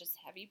there's just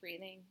heavy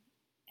breathing.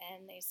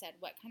 And they said,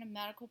 what kind of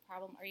medical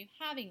problem are you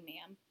having,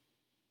 ma'am?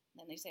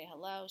 Then they say,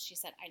 hello. She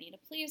said, I need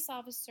a police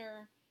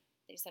officer.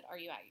 They said, are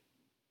you at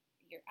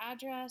your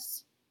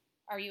address?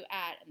 Are you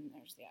at, and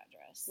there's the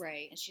address.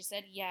 Right. And she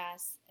said,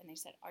 yes. And they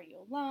said, are you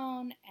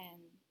alone?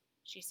 And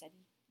she said,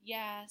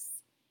 yes.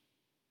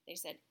 They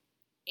said,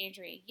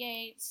 Andrea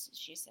Yates.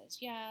 She says,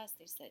 yes.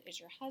 They said, is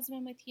your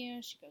husband with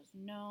you? She goes,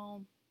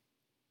 no.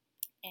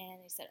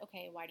 And they said,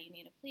 okay, why do you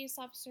need a police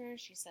officer?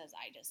 She says,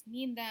 I just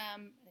need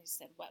them. They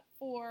said, what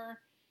for?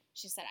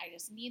 She said, I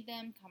just need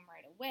them. Come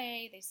right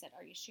away. They said,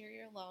 are you sure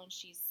you're alone?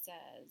 She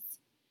says,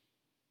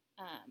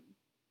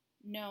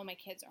 no, my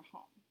kids are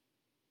home.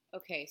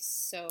 Okay,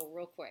 so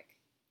real quick.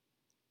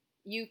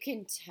 You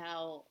can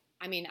tell,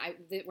 I mean,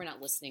 we're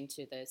not listening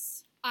to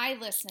this. I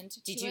listened to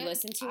it. Did you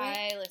listen to it?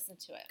 I listened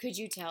to it. Could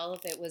you tell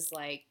if it was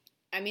like,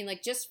 I mean,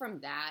 like, just from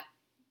that,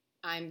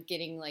 I'm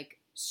getting, like,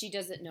 she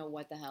doesn't know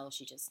what the hell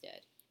she just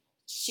did.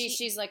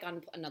 She's like,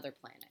 on another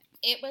planet.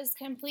 It was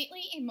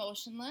completely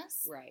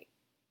emotionless. Right.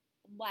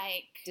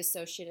 Like.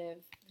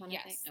 Dissociative kind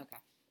yes. of thing? Okay.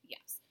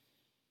 Yes.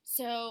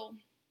 So,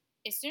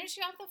 as soon as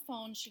she got off the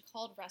phone, she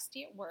called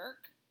Rusty at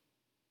work,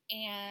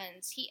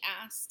 and he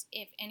asked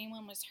if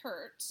anyone was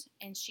hurt,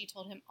 and she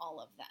told him all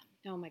of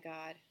them. Oh, my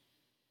God.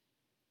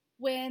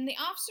 When the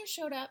officer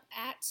showed up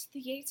at the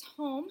Yates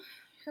home,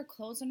 her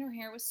clothes and her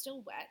hair was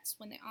still wet.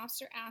 When the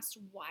officer asked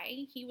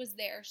why he was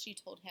there, she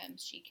told him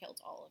she killed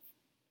all of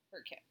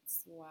her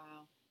kids.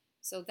 Wow.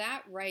 So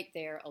that right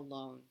there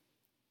alone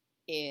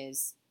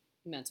is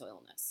mental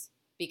illness.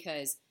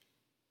 Because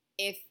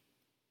if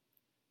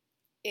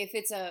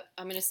it's I'm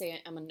going to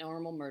say I'm a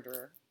normal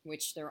murderer,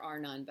 which there are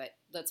none, but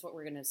that's what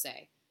we're going to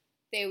say.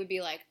 They would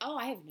be like, oh,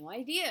 I have no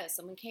idea.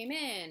 Someone came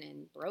in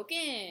and broke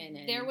in.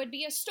 And there would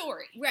be a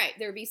story. Right.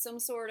 There would be some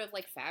sort of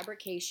like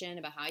fabrication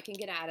about how I can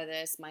get out of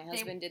this. My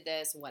husband did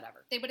this,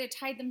 whatever. They would have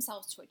tied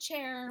themselves to a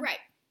chair. Right.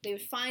 They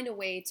would find a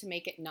way to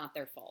make it not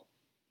their fault.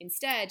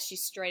 Instead, she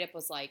straight up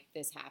was like,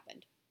 this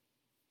happened.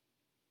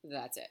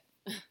 That's it.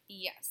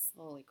 Yes.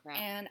 Holy crap.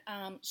 And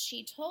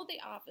she told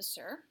the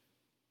officer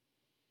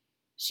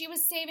she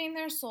was saving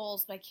their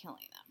souls by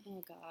killing them.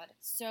 Oh, God.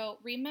 So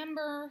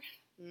remember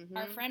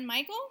our friend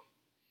Michael?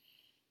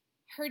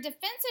 Her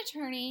defense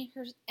attorney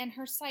and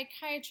her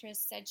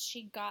psychiatrist said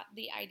she got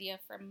the idea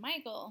from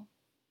Michael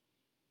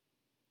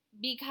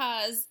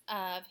because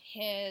of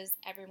his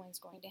everyone's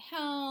going to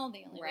hell,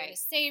 the only way to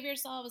save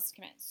yourself is to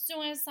commit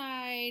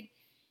suicide,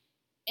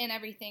 and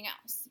everything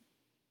else.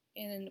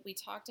 And we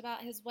talked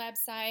about his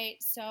website,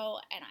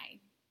 and I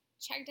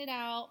checked it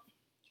out.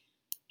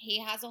 He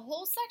has a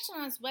whole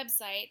section on his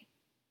website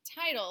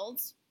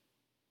titled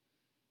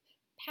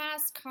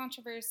Past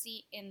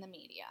Controversy in the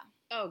Media.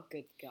 Oh,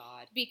 good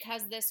God.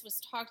 Because this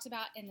was talked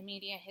about in the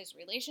media, his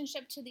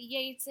relationship to the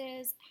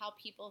Yateses, how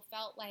people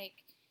felt like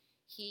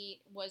he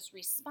was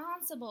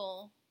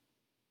responsible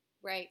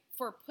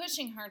for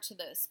pushing her to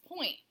this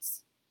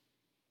point.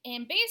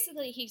 And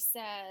basically he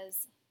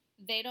says,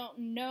 they don't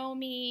know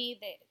me,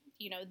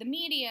 the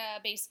media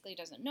basically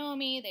doesn't know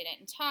me, they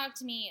didn't talk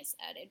to me, it's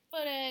edited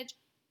footage,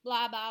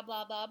 blah, blah,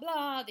 blah, blah,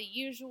 blah, the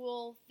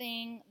usual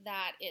thing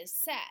that is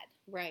said.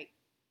 Right.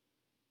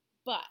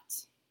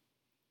 But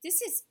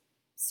this is,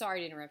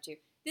 sorry to interrupt you,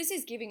 this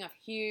is giving off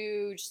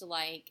huge,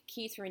 like,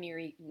 Keith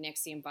Raniere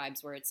NXIVM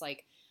vibes where it's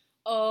like,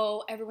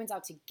 oh, everyone's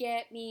out to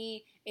get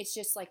me. It's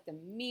just like the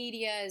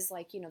media is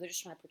like, they're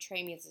just trying to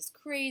portray me as this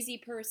crazy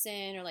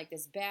person or like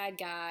this bad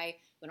guy.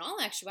 When in all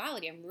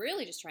actuality, I'm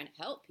really just trying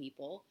to help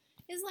people.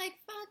 It's like,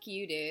 fuck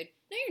you, dude.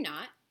 No, you're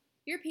not.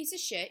 You're a piece of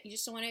shit. You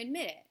just don't want to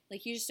admit it.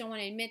 Like, you just don't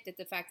want to admit that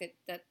the fact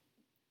that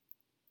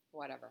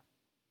whatever.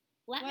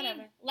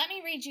 Let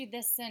me read you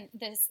this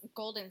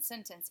golden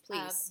sentence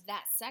Please. Of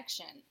that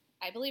section.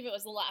 I believe it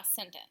was the last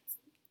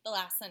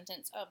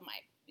sentence of my,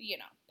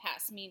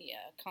 past media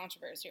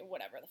controversy or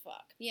whatever the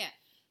fuck. Yeah.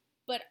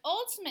 But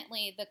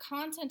ultimately, the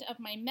content of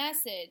my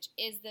message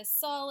is the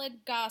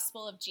solid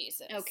gospel of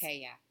Jesus. Okay,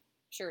 yeah.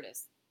 Sure it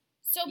is.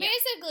 So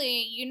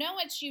basically, you know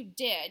what you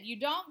did. You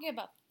don't give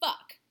a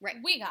fuck. Right.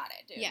 We got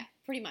it, dude. Yeah,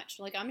 pretty much.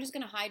 Like, I'm just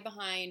going to hide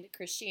behind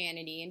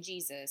Christianity and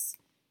Jesus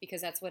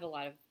because that's what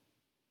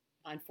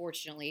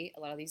unfortunately, a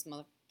lot of these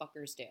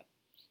motherfuckers do.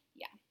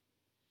 Yeah.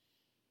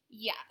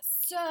 Yeah,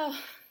 so...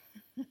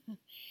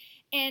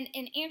 And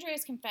in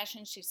Andrea's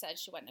confession, she said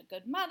she wasn't a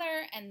good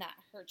mother and that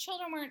her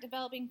children weren't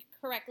developing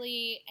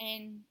correctly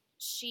and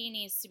she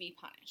needs to be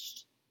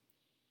punished.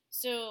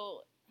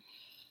 So,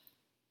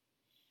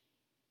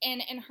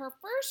 and in her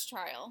first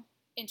trial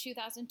in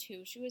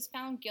 2002, she was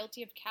found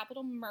guilty of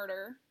capital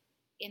murder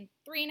in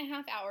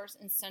 3.5 hours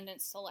and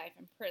sentenced to life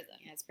in prison.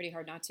 Yeah, it's pretty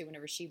hard not to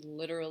whenever she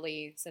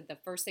literally said the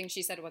first thing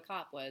she said to a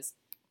cop was,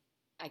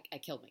 I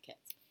killed my kids.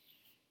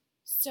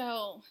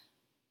 So...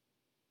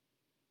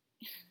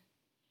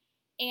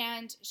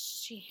 And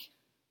she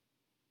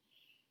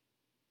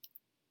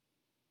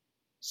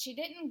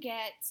didn't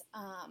get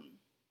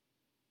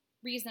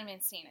reason of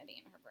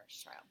insanity in her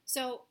first trial.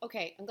 So,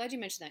 okay, I'm glad you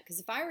mentioned that, because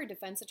if I were a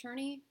defense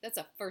attorney, that's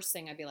the first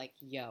thing I'd be like,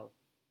 yo,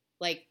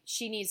 like,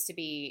 she needs to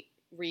be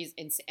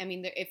I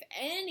mean, if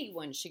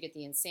anyone should get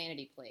the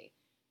insanity plea,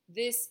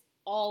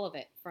 all of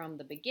it, from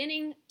the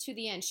beginning to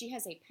the end. She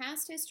has a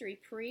past history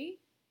pre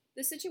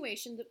the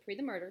situation, pre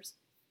the murders,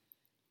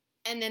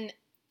 and then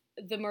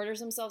the murders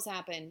themselves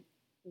happen.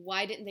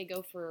 Why didn't they do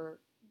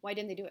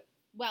it?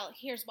 Well,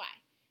 here's why.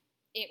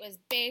 It was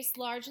based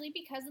largely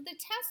because of the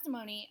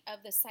testimony of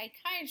the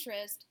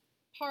psychiatrist,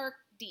 Park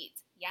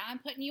Dietz. Yeah, I'm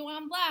putting you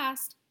on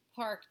blast,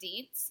 Park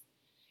Dietz.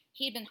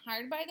 He'd been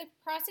hired by the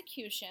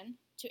prosecution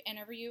to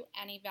interview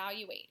and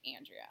evaluate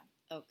Andrea.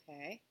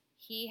 Okay.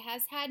 He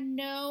has had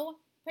no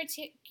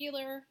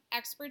particular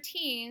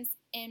expertise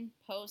in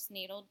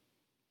postnatal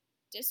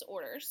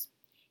disorders.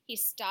 He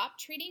stopped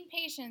treating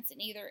patients in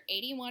either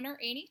 81 or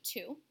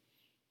 82.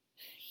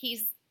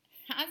 He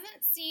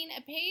hasn't seen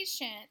a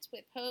patient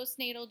with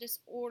postnatal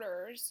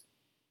disorders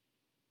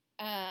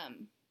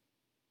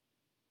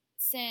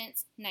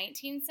since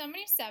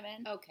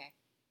 1977. Okay.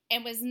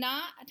 And was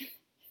not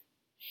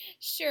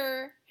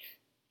sure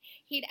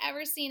he'd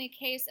ever seen a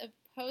case of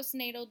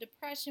postnatal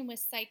depression with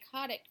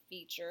psychotic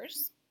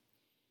features.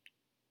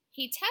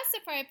 He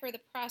testified for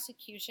the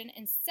prosecution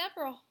in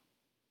several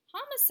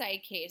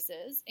homicide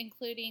cases,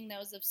 including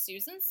those of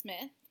Susan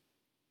Smith,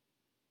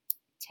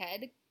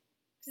 Ted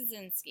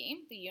Kaczynski,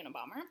 the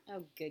Unabomber.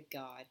 Oh, good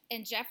God.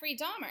 And Jeffrey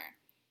Dahmer.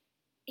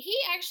 He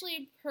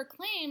actually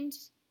proclaimed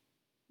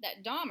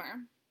that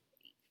Dahmer,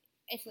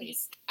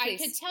 I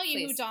could tell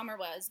you who Dahmer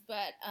was,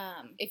 but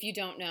if you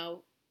don't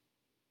know,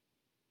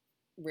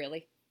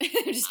 really?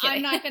 Just kidding.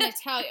 I'm not going to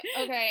tell you.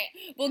 Okay.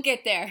 We'll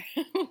get there.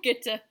 We'll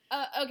get to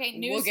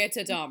We'll get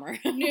to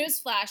Dahmer.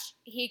 Newsflash,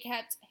 he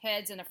kept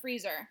heads in a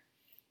freezer.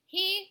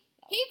 He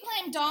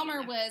claimed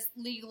Dahmer was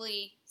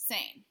legally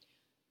sane.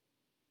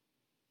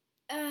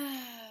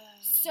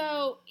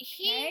 So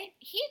he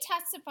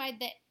testified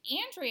that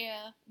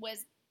Andrea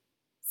was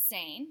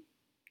sane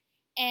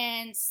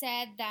and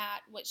said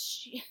that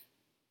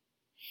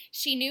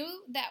she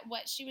knew that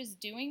what she was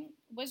doing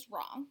was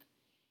wrong,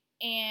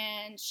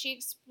 and she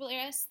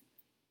expressed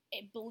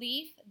a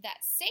belief that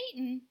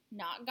Satan,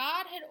 not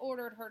God, had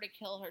ordered her to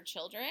kill her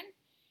children,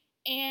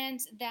 and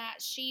that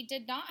she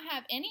did not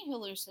have any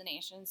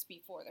hallucinations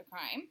before the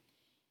crime,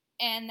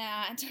 and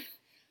that...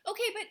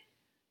 Okay, but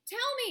tell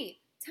me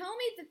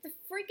that the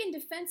freaking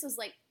defense is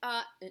like,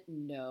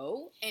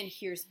 no, and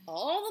here's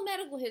all the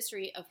medical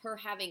history of her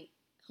having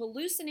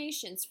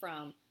hallucinations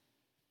from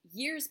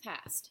years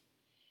past.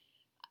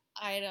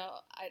 I don't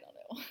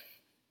know.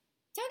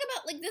 Talk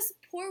about, like, this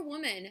poor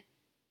woman.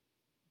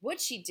 What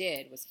she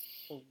did was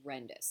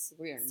horrendous.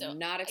 We are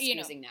not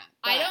excusing that.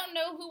 I don't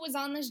know who was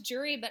on this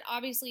jury, but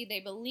obviously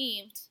they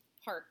believed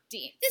Park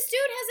Dietz. This dude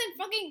hasn't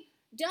fucking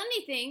done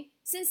anything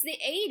since the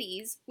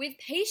 80s with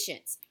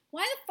patients.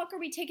 Why the fuck are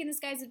we taking this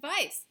guy's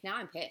advice? Now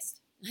I'm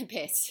pissed.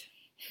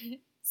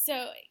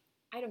 So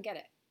I don't get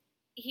it.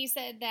 He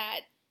said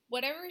that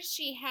whatever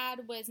she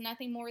had was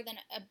nothing more than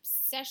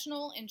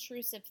obsessional,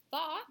 intrusive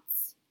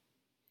thoughts.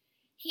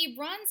 He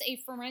runs a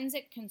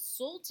forensic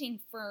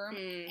consulting firm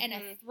and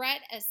a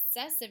threat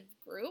assessment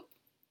group.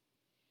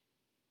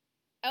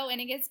 Oh, and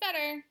it gets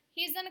better.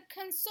 He's a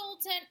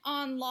consultant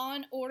on Law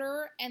and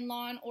Order and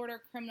Law and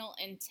Order Criminal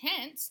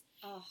Intent.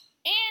 Oh.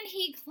 And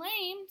he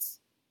claimed...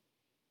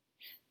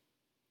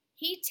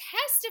 He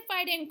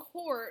testified in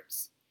court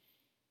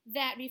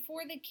that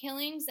before the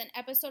killings, an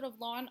episode of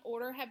Law &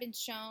 Order had been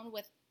shown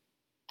with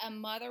a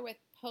mother with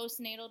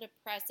postnatal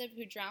depressive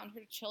who drowned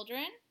her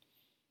children,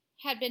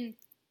 had been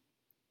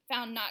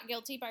found not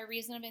guilty by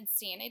reason of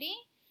insanity,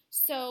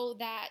 so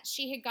that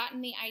she had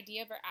gotten the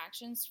idea of her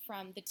actions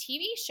from the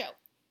TV show.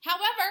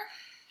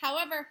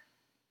 However,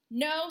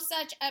 no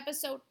such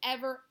episode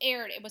ever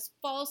aired. It was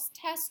false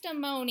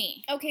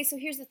testimony. Okay, so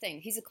here's the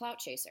thing. He's a clout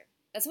chaser.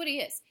 That's what he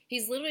is.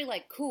 He's literally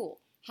like,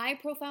 cool,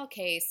 high-profile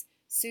case,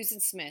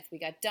 Susan Smith. We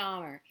got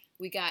Dahmer.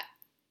 We got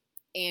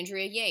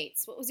Andrea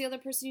Yates. What was the other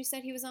person you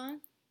said he was on?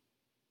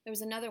 There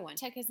was another one.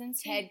 Ted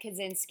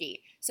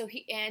Kaczynski. So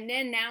and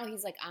then now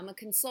he's like, I'm a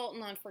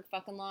consultant on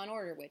fucking Law and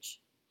Order,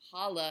 which,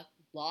 holla,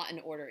 Law and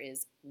Order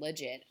is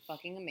legit,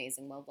 fucking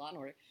amazing. Love Law and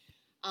Order.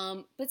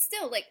 But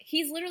still, like,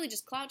 he's literally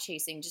just clout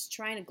chasing, just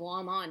trying to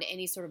glom on to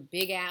any sort of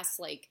big ass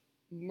like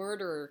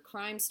murder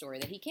crime story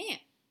that he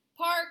can't.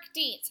 Park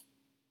Dietz.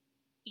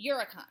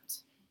 You're a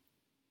cunt.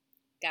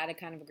 Gotta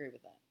kind of agree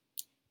with that.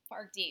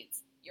 Park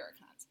Dietz, you're a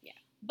cunt. Yeah.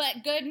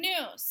 But good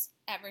news,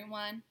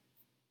 everyone.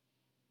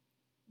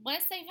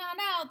 Once they found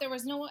out there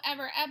was no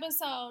ever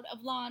episode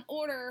of Law and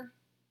Order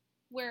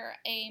where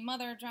a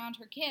mother drowned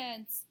her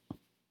kids,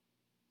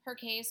 her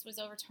case was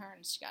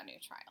overturned. She got a new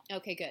trial.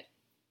 Okay, good.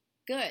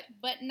 Good.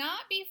 But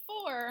not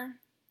before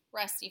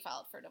Rusty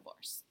filed for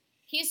divorce.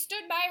 He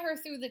stood by her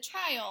through the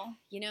trial.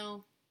 You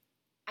know,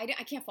 I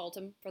can't fault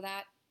him for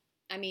that.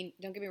 I mean,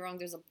 don't get me wrong.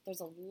 There's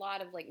a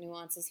lot of like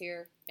nuances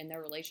here in their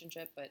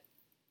relationship, but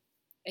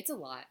It's a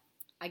lot.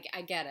 I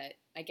get it.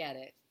 I get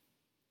it.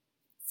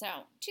 So,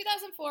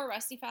 2004,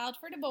 Rusty filed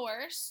for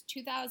divorce.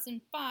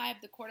 2005,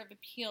 the Court of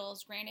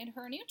Appeals granted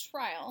her a new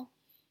trial.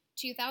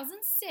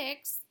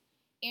 2006,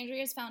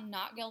 Andrea is found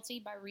not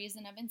guilty by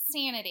reason of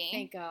insanity.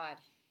 Thank God.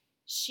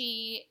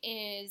 She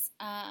is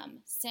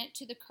sent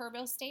to the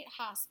Kerrville State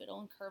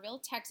Hospital in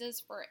Kerrville,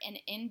 Texas for an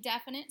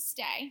indefinite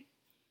stay.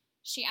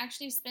 She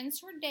actually spends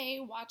her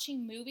day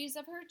watching movies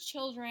of her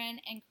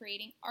children and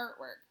creating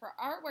artwork. Her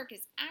artwork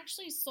is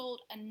actually sold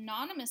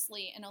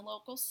anonymously in a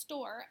local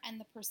store, and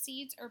the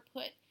proceeds are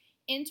put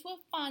into a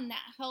fund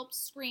that helps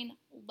screen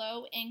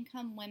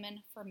low-income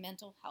women for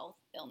mental health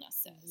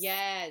illnesses.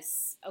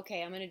 Yes.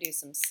 Okay, I'm going to do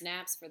some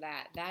snaps for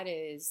that. That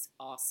is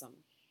awesome.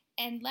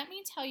 And let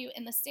me tell you,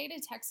 in the state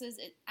of Texas,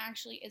 it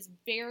actually is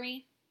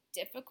very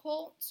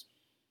difficult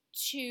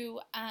to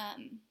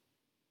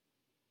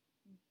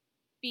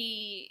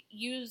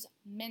use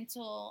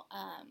mental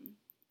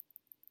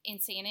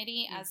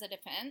insanity as a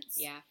defense.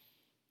 Yeah.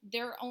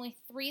 There are only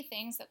 3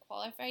 things that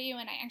qualify you,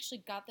 and I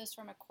actually got this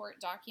from a court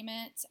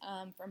document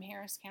from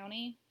Harris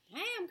County.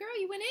 Damn, girl,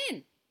 you went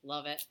in.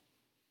 Love it.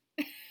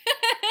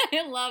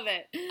 I love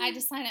it. I had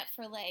to sign up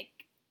for,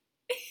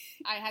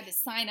 I had to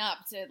sign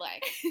up to,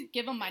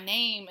 give them my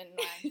name and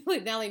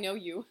like, now they know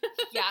you.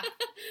 Yeah.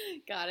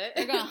 Got it.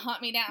 They're going to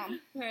hunt me down.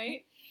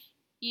 Right.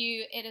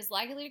 It is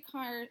likely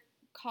to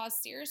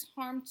cause serious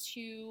harm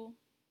to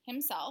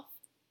himself,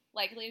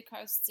 likely to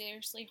cause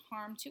serious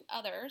harm to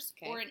others,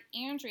 okay. or in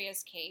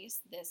Andrea's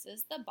case, this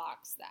is the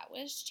box that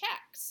was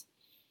checked,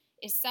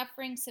 is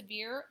suffering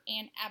severe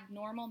and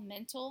abnormal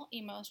mental,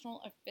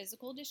 emotional, or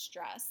physical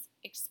distress,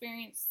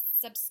 experience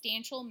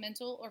substantial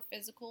mental or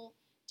physical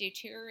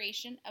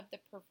deterioration of the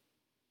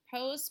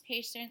proposed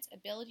patient's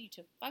ability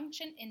to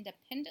function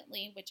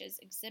independently, which is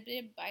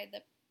exhibited by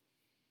the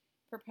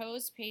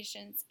proposed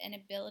patient's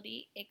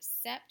inability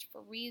except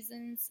for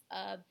reasons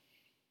of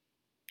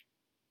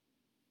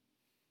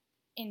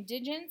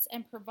indigence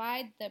and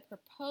provide the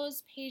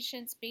proposed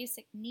patient's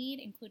basic need,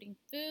 including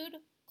food,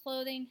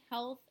 clothing,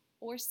 health,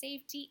 or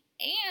safety,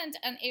 and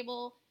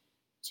unable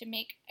to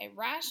make a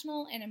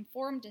rational and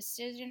informed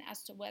decision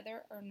as to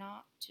whether or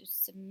not to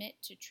submit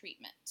to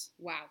treatment.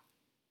 Wow.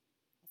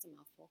 That's a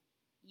mouthful.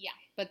 Yeah.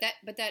 But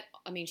that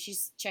I mean,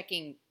 she's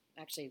checking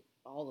actually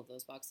all of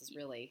those boxes,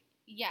 really.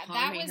 Yeah,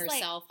 harming that was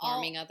herself,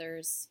 harming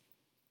others.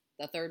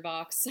 The third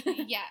box.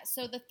 Yeah,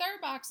 so the third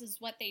box is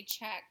what they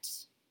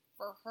checked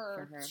for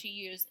her to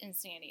use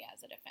insanity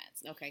as a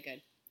defense. Okay,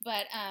 good.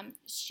 But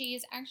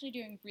she's actually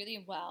doing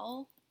really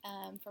well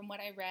from what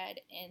I read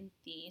in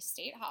the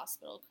state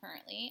hospital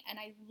currently. And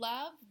I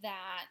love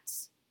that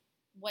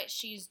what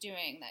she's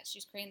doing, that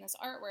she's creating this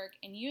artwork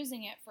and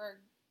using it for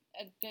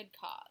a good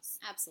cause.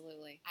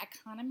 Absolutely. I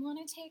kind of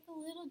want to take a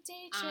little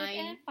day trip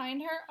and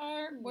find her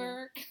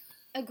artwork.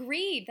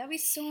 Agreed. That'd be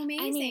so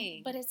amazing. I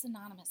mean, but it's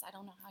anonymous. I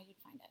don't know how you'd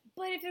find it.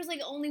 But if there's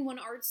only one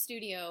art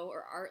studio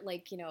or art,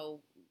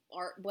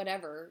 art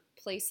whatever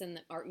place in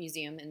the art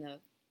museum in the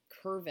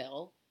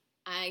Kerrville,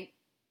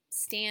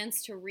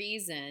 stands to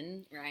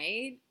reason,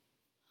 right?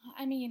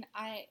 I mean,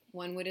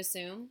 one would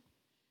assume.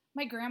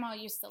 My grandma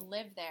used to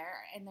live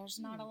there, and there's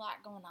not a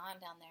lot going on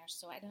down there,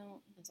 so I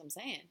don't. That's what I'm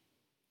saying.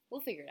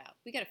 We'll figure it out.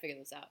 We got to figure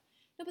this out.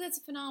 No, but that's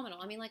phenomenal.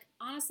 I mean,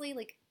 honestly,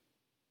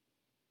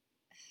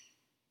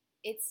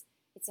 it's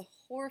a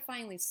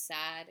horrifyingly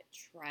sad,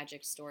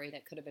 tragic story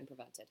that could have been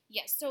prevented.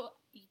 Yes. So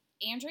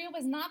Andrea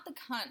was not the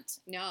cunt.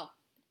 No.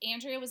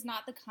 Andrea was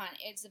not the cunt.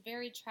 It's a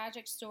very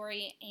tragic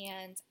story,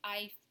 and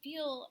I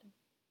feel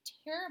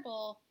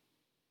terrible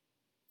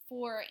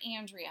for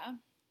Andrea.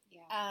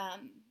 Yeah.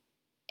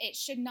 It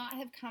should not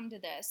have come to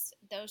this.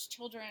 Those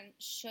children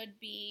should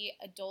be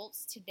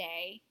adults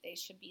today. They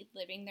should be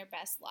living their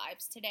best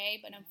lives today.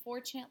 But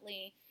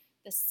unfortunately,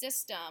 the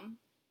system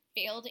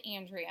failed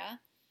Andrea.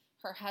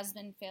 Her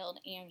husband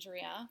failed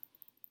Andrea.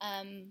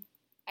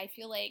 I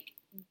feel like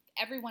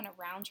everyone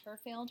around her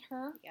failed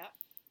her. Yep.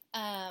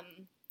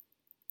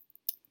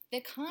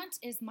 The cunt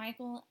is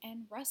Michael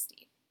and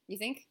Rusty. You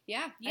think?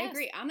 Yeah, yes. I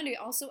agree. I'm going to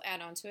also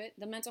add on to it.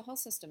 The mental health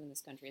system in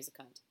this country is a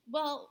cunt.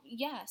 Well,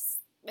 yes.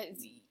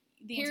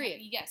 Period.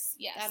 Yes.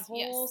 That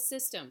whole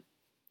system.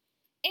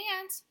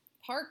 And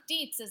Park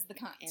Dietz is the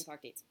cunt. And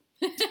Park Dietz.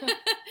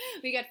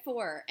 We got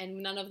 4,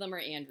 and none of them are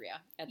Andrea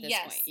at this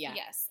point. Yeah.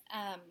 Yes.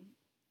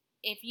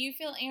 If you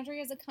feel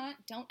Andrea's a cunt,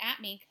 don't at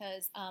me,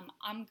 because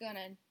I'm going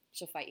to...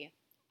 She'll fight you.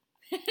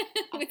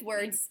 With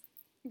words.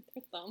 With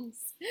her thumbs.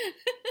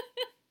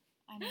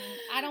 I mean,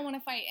 I don't want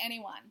to fight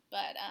anyone,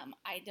 but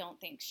I don't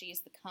think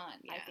she's the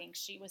cunt. Yeah. I think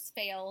she was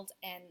failed,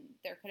 and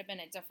there could have been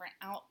a different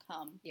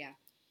outcome. Yeah.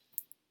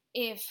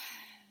 If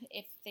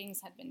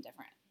things had been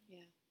different.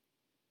 Yeah.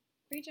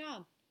 Great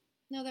job.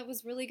 No, that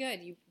was really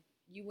good.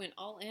 You went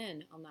all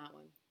in on that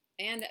one.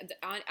 And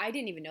I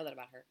didn't even know that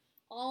about her.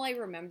 All I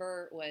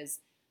remember was,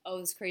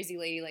 this crazy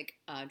lady,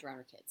 drowned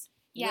her kids.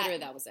 Yeah. Literally,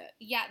 that was it.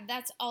 Yeah,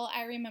 that's all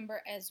I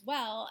remember as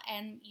well.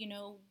 And,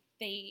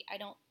 I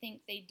don't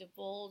think they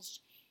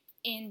divulged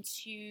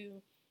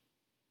into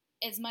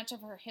as much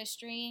of her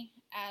history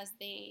as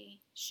they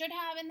should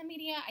have in the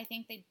media. I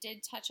think they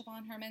did touch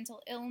upon her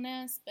mental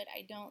illness, but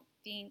I don't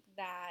think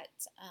that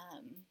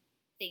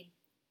they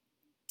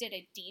did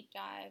a deep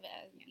dive,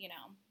 as,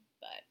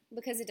 but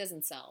because it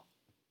doesn't sell.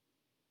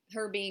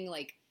 Her being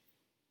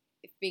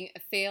a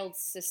failed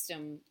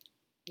system,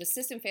 the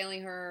system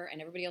failing her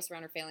and everybody else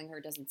around her failing her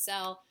doesn't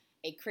sell.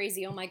 A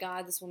crazy, oh my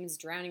God, this woman's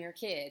drowning her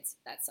kids,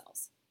 that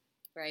sells,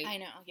 right? I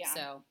know, yeah.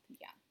 So,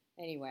 yeah.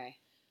 Anyway,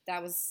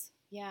 that was,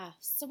 yeah.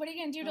 So what are you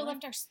going to do to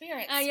lift our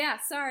spirits? Yeah,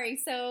 sorry.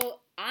 So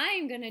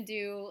I'm going to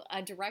do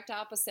a direct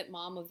opposite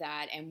mom of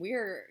that, and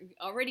we're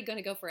already going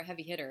to go for a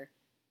heavy hitter.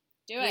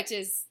 Do it. Which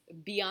is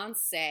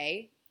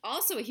Beyonce,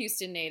 also a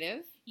Houston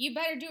native. You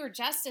better do her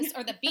justice,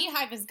 or the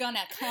Beehive is going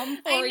to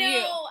come for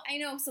you. I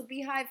know. So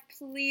Beehive,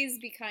 please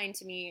be kind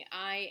to me.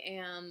 I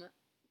am,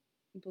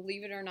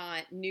 believe it or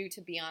not, new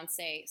to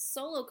Beyonce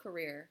solo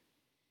career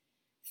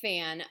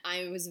fan.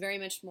 I was very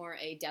much more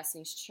a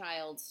Destiny's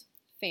Child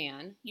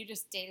fan. You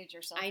just dated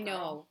yourself. I know.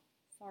 Girl.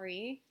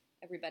 Sorry,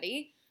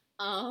 everybody.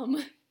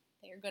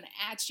 They're gonna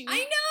at you. I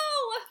know.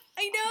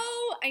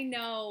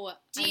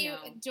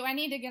 Do I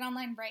need to get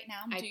online right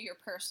now and do your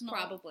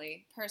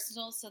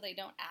personal so they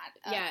don't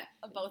add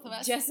both of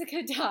us?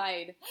 Jessica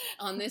died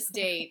on this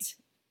date,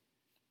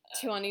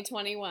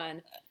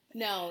 2021.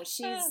 No,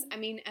 she's. I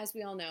mean, as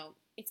we all know,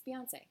 it's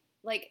Beyonce.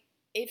 Like,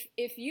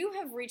 if you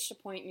have reached a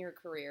point in your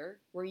career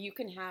where you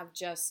can have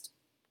just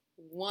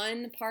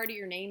one part of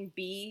your name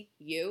be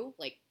you,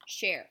 like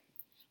Cher,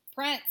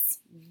 Prince,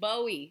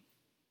 Bowie,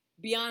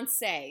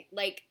 Beyonce,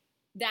 like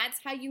that's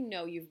how you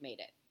know you've made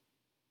it.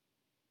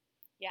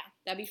 Yeah.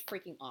 That'd be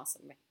freaking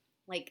awesome.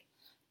 Like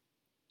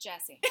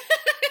Jessie.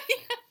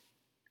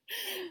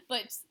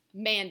 But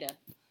Manda.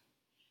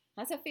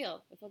 How's that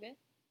feel? It feel good?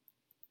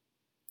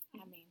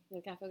 I mean,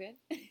 does that feel good?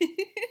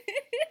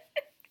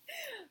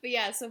 But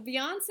yeah, so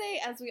Beyonce,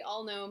 as we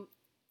all know,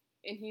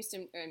 in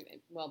Houston,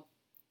 well,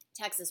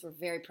 Texas, we're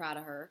very proud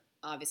of her.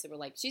 Obviously, we're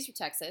like, she's from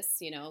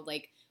Texas,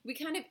 like we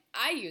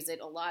I use it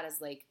a lot as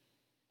like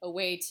a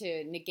way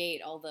to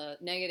negate all the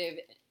negative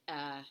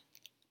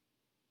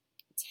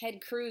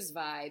Ted Cruz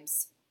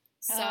vibes.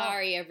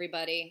 Sorry,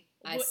 everybody.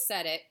 I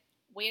said it.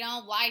 We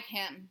don't like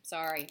him.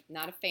 Sorry.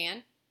 Not a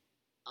fan.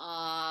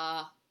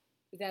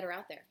 That are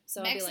out there.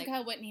 So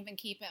Mexico wouldn't even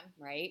keep him.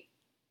 Right?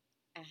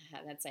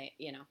 That's it,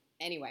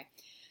 Anyway.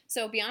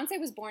 So Beyonce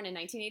was born in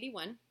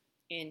 1981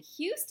 in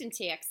Houston,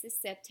 Texas,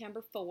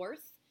 September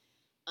 4th.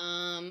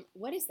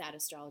 What is that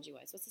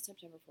astrology-wise? What's the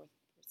September 4th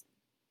person?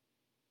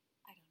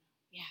 I don't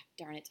know. Yeah,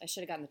 darn it. I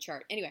should have gotten the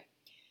chart. Anyway.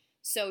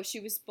 So she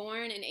was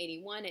born in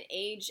 81 at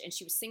age, and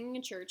she was singing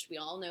in church. We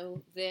all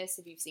know this.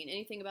 If you've seen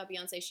anything about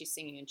Beyonce, she's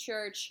singing in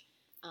church.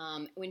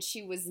 When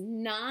she was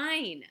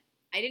 9,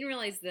 I didn't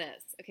realize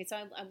this. Okay, so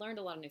I learned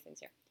a lot of new things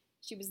here.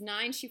 She was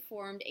 9. She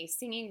formed a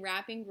singing,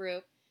 rapping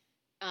group,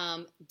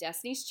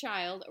 Destiny's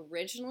Child,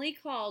 originally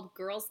called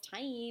Girls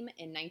Time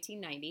in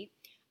 1990.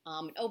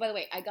 Oh, by the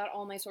way, I got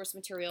all my source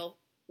material,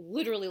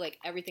 literally like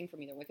everything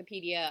from either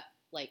Wikipedia,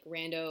 like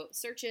rando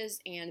searches,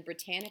 and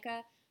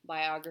Britannica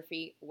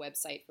biography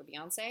website for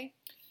Beyonce.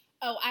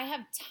 Oh, I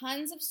have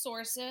tons of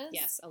sources.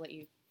 Yes, I'll let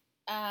you.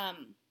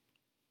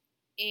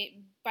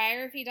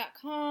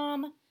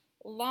 Biography.com,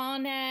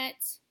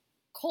 LawNet,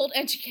 Cold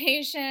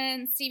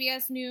Education,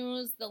 CBS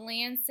News, The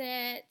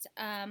Lancet,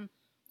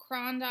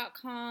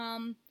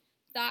 Cron.com,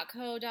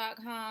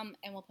 .co.com,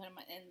 and we'll put them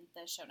in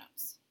the show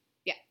notes.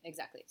 Yeah,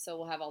 exactly. So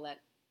we'll have all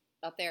that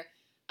up there.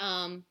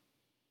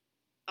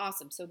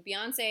 Awesome. So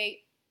Beyonce,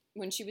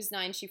 when she was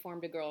 9, she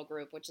formed a girl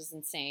group, which is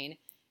insane.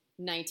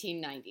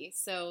 1990.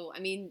 So, I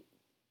mean,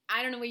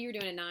 I don't know what you were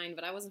doing at 9,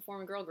 but I wasn't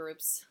forming girl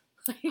groups.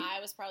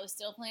 I was probably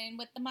still playing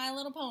with the My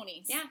Little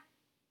Ponies. Yeah.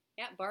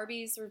 Yeah,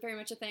 Barbies were very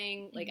much a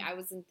thing. Like, I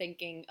wasn't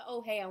thinking,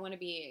 oh, hey, I want to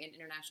be an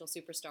international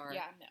superstar.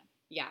 Yeah, no.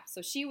 Yeah,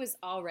 so she was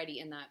already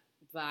in that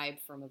vibe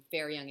from a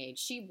very young age.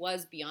 She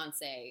was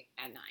Beyonce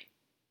at 9.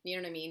 You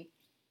know what I mean?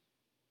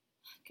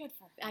 Good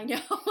for her. I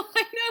know.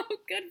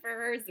 Good for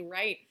her is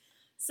right.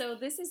 So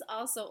this is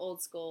also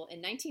old school.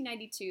 In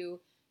 1992,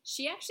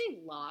 she actually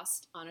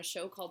lost on a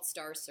show called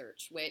Star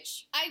Search,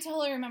 which... I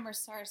totally remember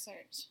Star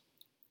Search.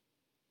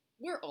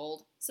 We're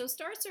old. So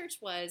Star Search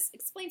was...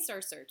 Explain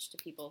Star Search to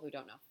people who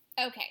don't know.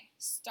 Okay.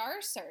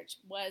 Star Search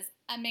was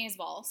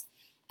amazeballs.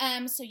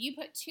 So you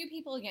put 2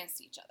 people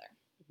against each other.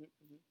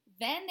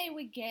 Then they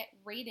would get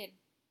rated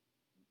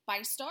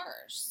by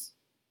stars.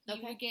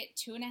 You would get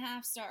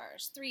 2.5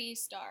 stars, 3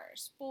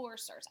 stars, 4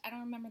 stars. I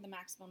don't remember the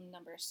maximum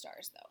number of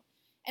stars, though.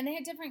 And they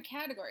had different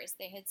categories.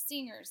 They had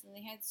singers, and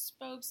they had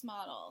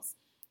spokesmodels.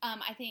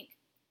 I think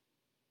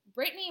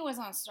Britney was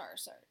on Star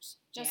Search.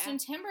 Justin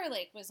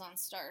Timberlake was on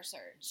Star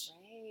Search.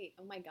 Right.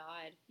 Oh, my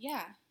God.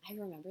 Yeah. I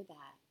remember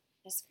that.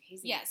 That's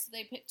crazy. Yeah, so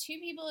they put 2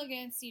 people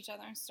against each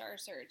other on Star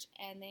Search,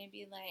 and they'd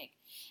be like,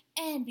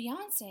 and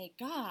Beyonce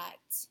got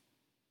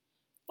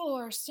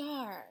 4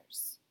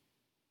 stars.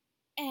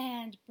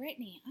 And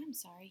Britney, I'm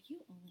sorry, you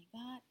only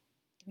got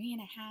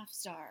 3.5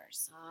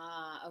 stars.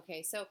 Ah,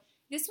 okay. So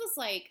this was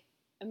like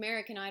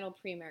American Idol,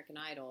 pre-American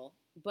Idol,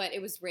 but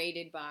it was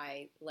rated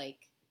by like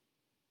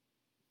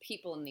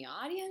people in the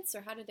audience,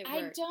 or how did it work?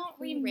 I don't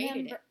Who rated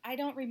remember. it? I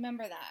don't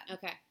remember that.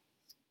 Okay.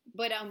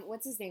 But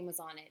what's his name was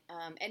on it?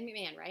 Ed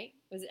McMahon, right?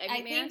 Was it Ed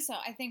I McMahon? think so.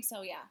 I think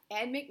so. Yeah.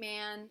 Ed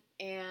McMahon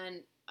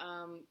and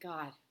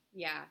God,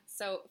 yeah.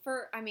 So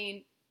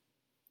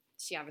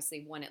she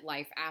obviously won at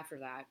life after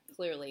that.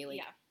 Clearly, like,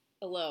 Yeah.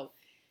 hello.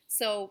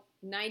 So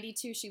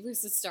 92, she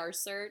loses Star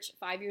Search.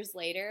 5 years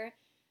later,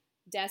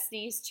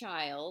 Destiny's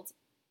Child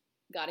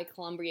got a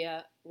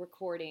Columbia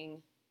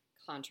recording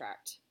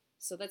contract.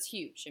 So that's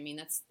huge. I mean,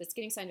 that's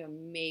getting signed to a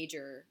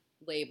major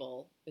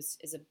label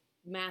is a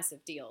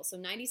massive deal. So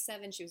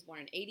 97, she was born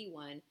in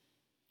 81.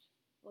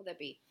 What would that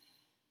be?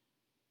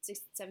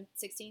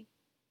 16?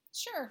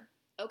 Sure.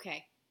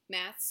 Okay.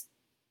 Maths.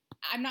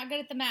 I'm not good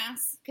at the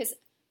math. Because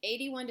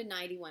 81 to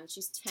 91,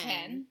 she's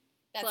 10.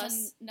 That's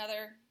plus,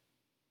 another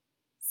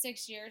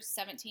 6 years,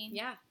 17.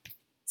 Yeah.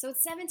 So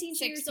it's 17 years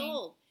 16.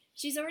 old.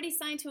 She's already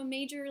signed to a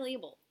major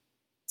label.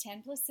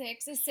 10 plus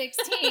 6 is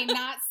 16,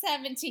 not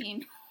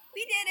 17.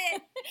 We did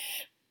it.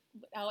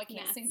 Oh, I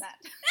can't Maths. sing that.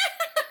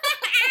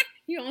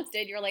 You almost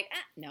did. You're like,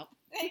 no.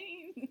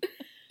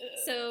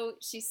 So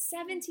she's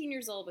 17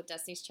 years old with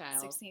Destiny's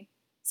Child. 16.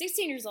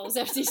 16 years old with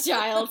Destiny's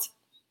Child.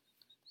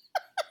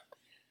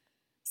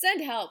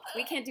 Send help.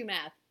 We can't do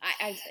math.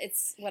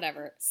 It's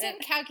whatever.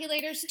 Send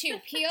calculators to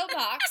P.O.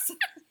 Box.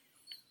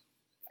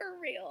 For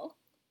real.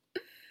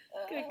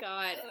 Good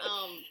God.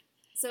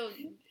 So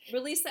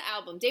release the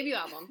album, debut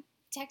album.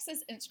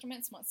 Texas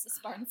Instruments wants to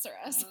sponsor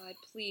us. God,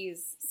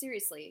 please.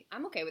 Seriously.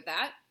 I'm okay with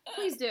that.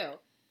 Please do.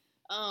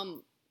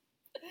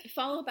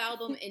 Follow-up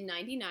album in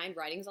 99,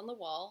 Writings on the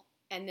Wall.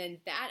 And then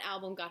that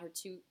album got her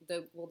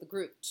the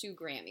group 2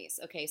 Grammys.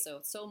 Okay, so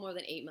it sold more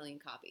than 8 million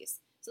copies.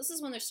 So this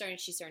is when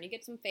she's starting to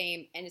get some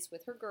fame, and it's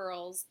with her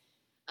girls,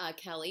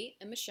 Kelly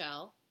and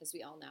Michelle, as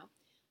we all know.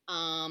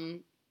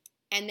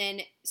 And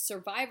then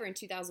Survivor in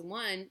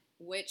 2001,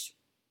 which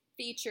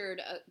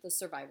featured the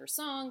Survivor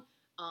song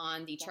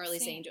on the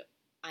Charlie's Angels.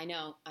 I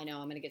know, I'm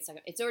going to get stuck.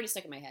 It's already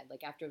stuck in my head.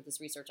 Like, after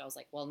this research, I was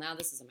like, well, now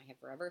this is in my head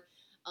forever.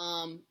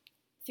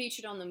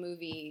 Featured on the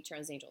movie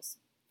Charlie's Angels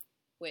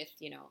with,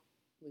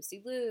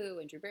 Lucy Liu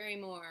and Drew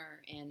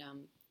Barrymore and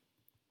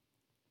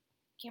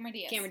Cameron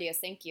Diaz. Cameron Diaz,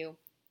 thank you.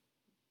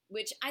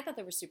 Which I thought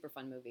they were super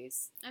fun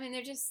movies. I mean,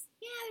 they're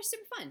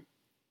super fun.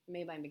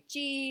 Made by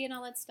McGee and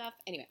all that stuff.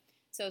 Anyway,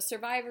 so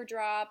Survivor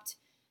dropped.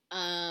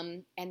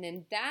 And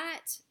then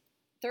that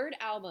third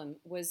album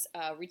was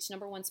reached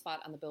 #1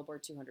 spot on the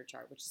Billboard 200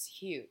 chart, which is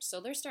huge.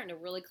 So they're starting to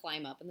really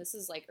climb up. And this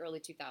is like early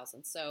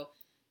 2000s. So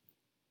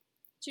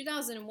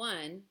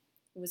 2001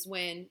 was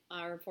when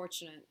our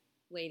unfortunate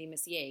lady,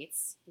 Miss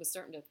Yates, was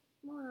starting to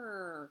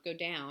go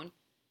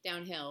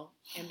downhill.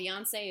 And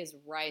Beyonce is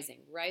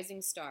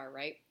rising star,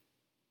 right?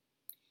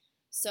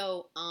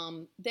 So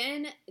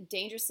then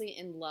Dangerously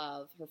in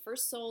Love, her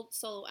first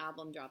solo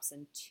album, drops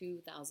in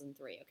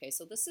 2003. Okay,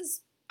 so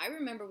I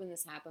remember when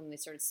this happened, when they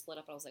started to split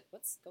up, I was like,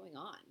 what's going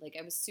on? Like,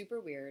 I was super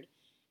weird.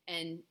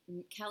 And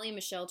Kelly and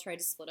Michelle tried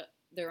to split up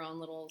their own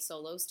little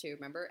solos too,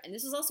 remember? And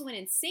this was also when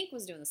NSYNC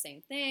was doing the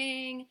same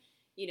thing.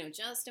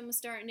 Justin was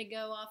starting to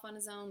go off on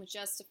his own with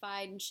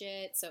Justified and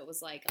shit. So it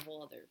was like a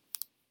whole other...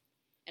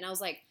 And I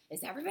was like,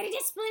 is everybody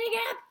just splitting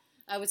up?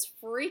 I was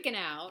freaking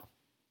out.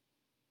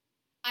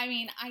 I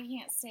mean, I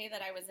can't say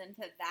that I was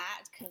into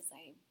that because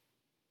I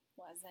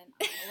wasn't.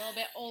 I'm a little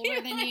bit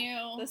older than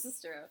you. This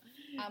is true.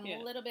 I'm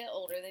a little bit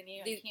older than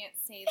you. I can't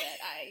say that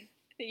I...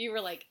 You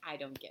were like, I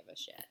don't give a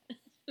shit.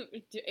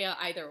 Yeah,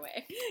 either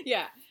way.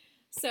 Yeah.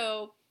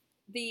 So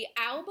the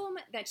album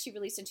that she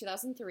released in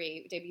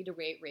 2003 debuted to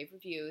rave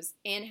reviews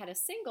and had a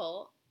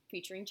single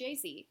featuring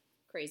Jay-Z,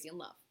 Crazy in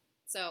Love.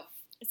 So...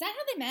 Is that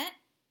how they met?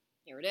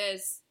 Here it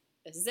is.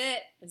 This is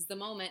it. This is the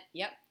moment.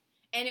 Yep.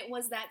 And it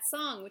was that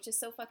song, which is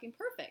so fucking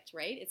perfect,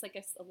 right? It's like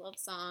a love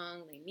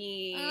song. They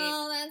meet.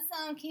 Oh, that's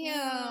so cute.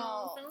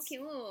 Oh, so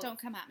cute. Don't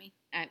come at me.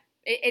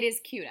 It is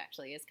cute,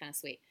 actually. It's kind of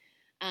sweet.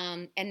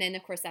 And then,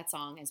 of course, that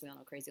song, as we all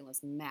know, Crazy in Love,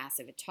 is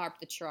massive. It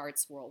topped the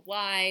charts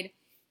worldwide.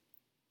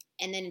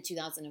 And then in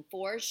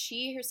 2004,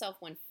 she herself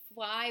won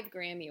 5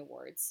 Grammy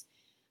Awards,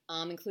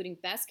 including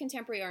Best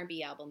Contemporary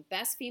R&B Album,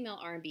 Best Female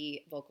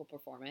R&B Vocal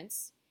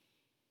Performance.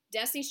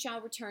 Destiny's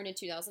Child returned in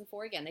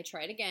 2004 again. They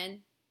tried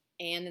again.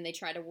 And then they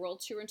tried a world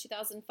tour in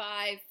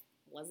 2005.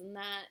 Wasn't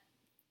that?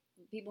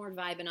 People weren't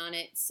vibing on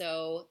it.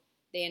 So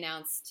they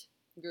announced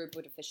the group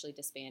would officially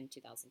disband in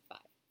 2005.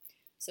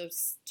 So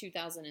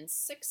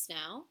 2006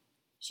 now,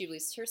 she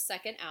released her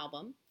second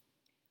album.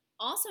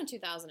 Also in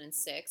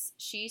 2006,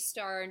 she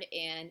starred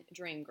in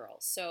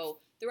Dreamgirls. So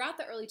throughout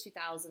the early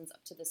 2000s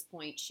up to this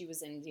point, she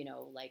was in,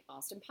 like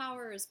Austin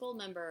Powers,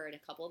 Goldmember, and a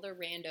couple other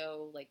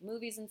rando, like,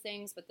 movies and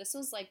things. But this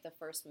was, like, the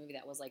first movie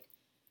that was, like,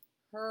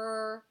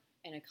 her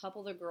and a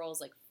couple of the girls,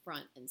 like,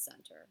 front and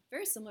center.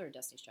 Very similar to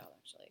Destiny's Child,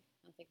 actually.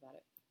 I don't think about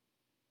it.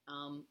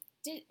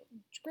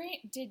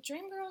 Did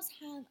Dreamgirls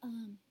have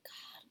God,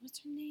 what's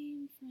her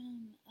name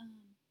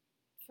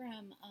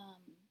from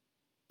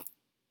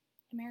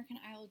American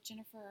Idol,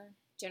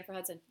 Jennifer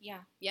Hudson. Yeah.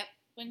 Yep.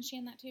 Wasn't she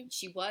in that too?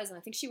 She was, and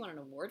I think she won an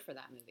award for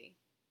that movie.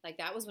 Like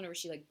that was whenever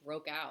she like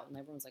broke out, and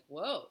everyone's like,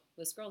 "Whoa,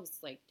 this girl is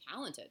like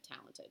talented,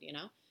 you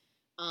know."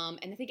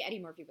 And I think Eddie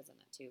Murphy was in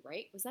that too,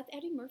 right? Was that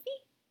Eddie Murphy?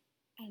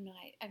 I don't know.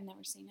 I've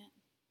never seen it.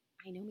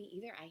 I know, me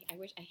either.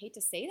 I hate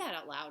to say that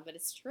out loud, but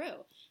it's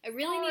true. I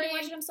really need to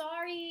watch it. I'm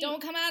sorry.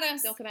 Don't come at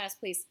us. Don't come at us,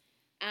 please.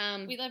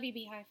 We love you,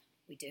 Beehive.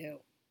 We do.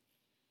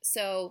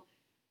 So,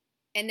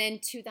 and then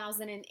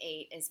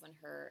 2008 is when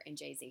her and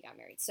Jay-Z got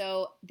married.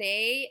 So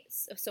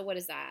so what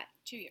is that?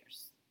 2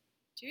 years.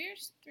 2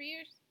 years? 3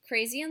 years?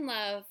 Crazy in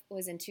Love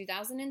was in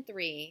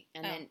 2003,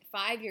 and then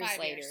 5 years 5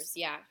 later, years.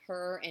 yeah,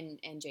 her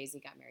and Jay-Z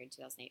got married in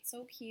 2008.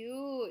 So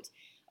cute.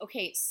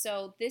 Okay,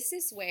 so this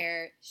is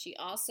where she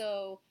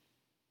also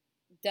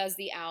does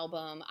the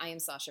album I Am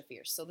Sasha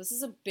Fierce. So this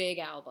is a big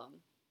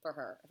album for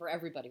her, for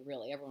everybody,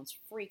 really. Everyone's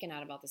freaking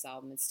out about this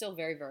album. It's still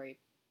very, very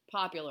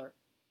popular.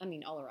 I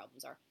mean, all her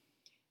albums are.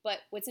 But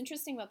what's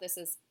interesting about this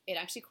is it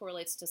actually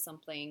correlates to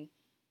something,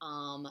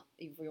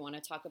 if we want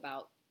to talk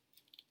about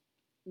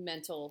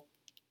mental,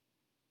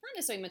 not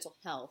necessarily mental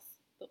health,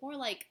 but more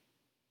like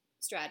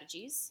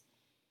strategies.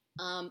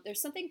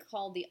 There's something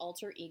called the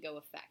alter ego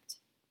effect,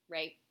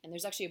 right? And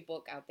there's actually a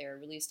book out there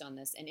released on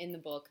this. And in the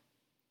book,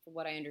 from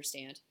what I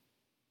understand,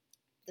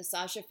 the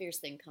Sasha Fierce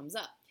thing comes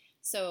up.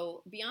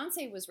 So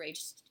Beyonce was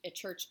raised a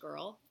church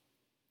girl.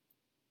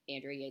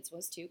 Andrea Yates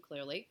was too,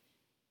 clearly.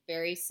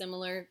 Very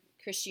similar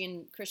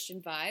Christian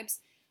vibes.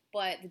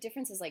 But the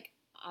difference is, like,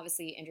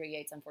 obviously Andrea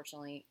Yates,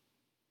 unfortunately,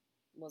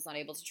 was not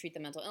able to treat the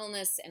mental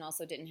illness and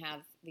also didn't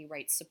have the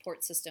right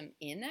support system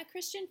in that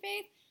Christian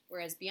faith.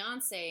 Whereas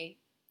Beyonce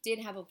did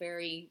have a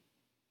very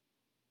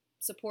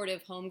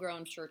supportive,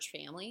 homegrown church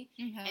family.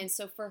 Mm-hmm. And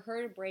so for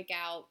her to break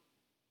out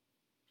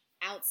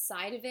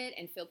outside of it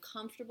and feel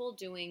comfortable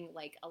doing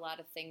like a lot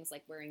of things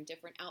like wearing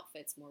different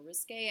outfits, more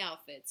risque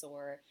outfits,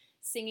 or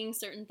singing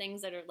certain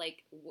things that are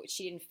like what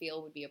she didn't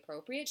feel would be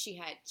appropriate,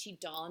 she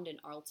donned an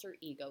alter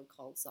ego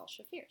called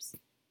Sasha Fierce.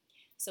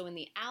 So in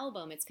the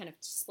album, it's kind of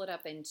split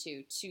up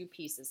into two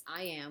pieces.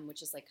 I Am,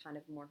 which is like kind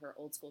of more her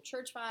old school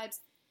church vibes,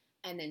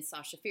 and then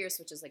Sasha Fierce,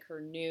 which is like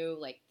her new,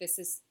 like, this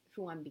is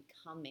who I'm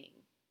becoming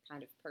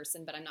kind of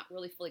person, but I'm not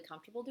really fully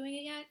comfortable doing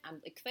it yet.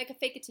 I'm like a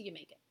fake it till you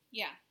make it.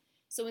 Yeah.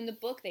 So in the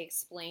book, they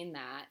explain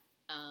that,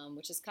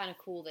 which is kind of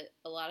cool, that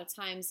a lot of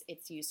times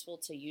it's useful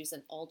to use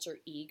an alter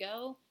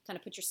ego, kind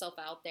of put yourself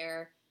out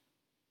there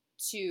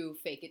to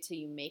fake it till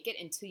you make it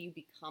until you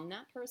become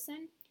that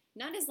person.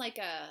 Not as like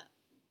a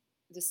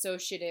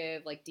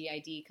dissociative, like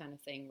DID kind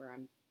of thing where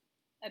I'm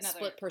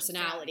split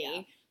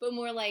personality, but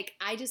more like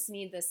I just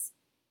need this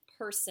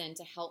person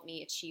to help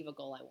me achieve a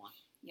goal I want.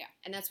 Yeah.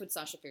 And that's what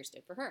Sasha Fierce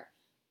did for her.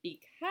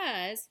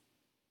 Because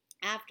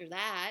after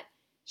that,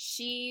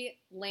 she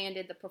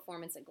landed the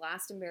performance at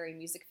Glastonbury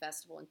Music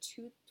Festival in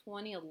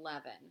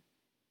 2011,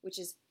 which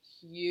is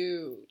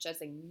huge.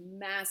 That's a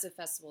massive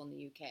festival in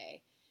the UK.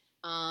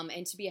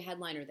 And to be a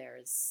headliner there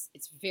it's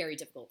very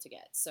difficult to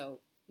get. So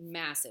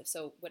massive.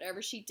 So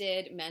whatever she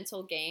did,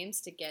 mental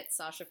games to get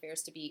Sasha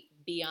Fierce to be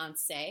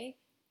Beyonce,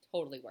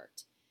 totally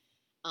worked.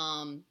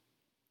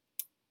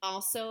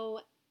 Also,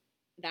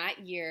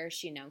 that year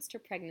she announced her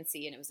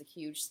pregnancy, and it was a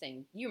huge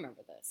thing. You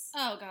remember this?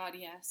 Oh God,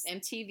 yes.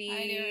 MTV.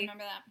 I do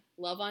remember that.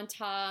 Love on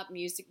Top,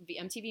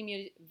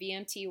 MTV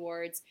VMT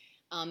Awards,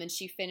 and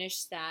she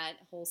finished that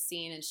whole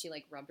scene, and she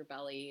like rubbed her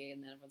belly,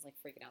 and then everyone's like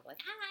freaking out, like,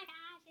 oh my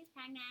gosh, she's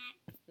pregnant.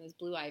 It was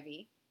Blue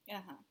Ivy.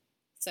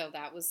 So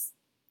that was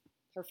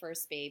her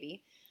first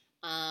baby.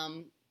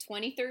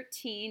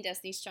 2013,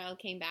 Destiny's Child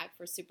came back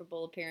for a Super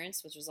Bowl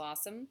appearance, which was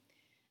awesome.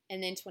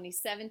 And then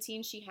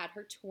 2017, she had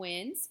her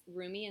twins,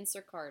 Rumi and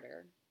Sir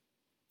Carter.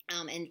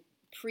 And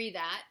pre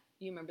that,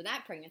 you remember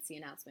that pregnancy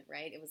announcement,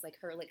 right? It was like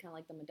her, like kind of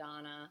like the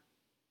Madonna,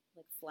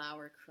 like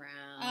flower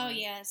crown. Oh,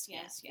 yes.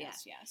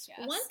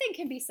 One thing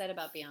can be said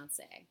about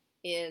Beyonce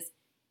is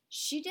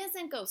she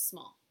doesn't go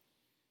small.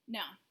 No.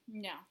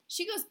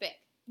 She goes big.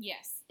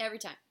 Yes. Every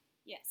time.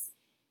 Yes.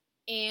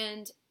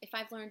 And if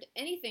I've learned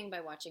anything by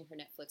watching her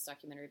Netflix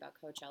documentary about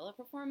Coachella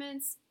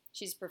performance,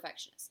 she's a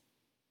perfectionist.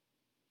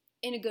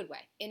 In a good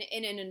way. In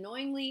an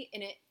annoyingly,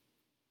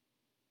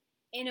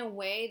 in a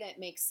way that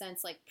makes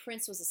sense. Like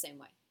Prince was the same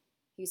way.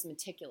 He was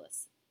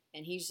meticulous.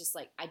 And he's just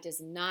like, I does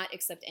not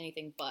accept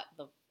anything but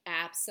the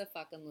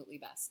abso-fucking-lutely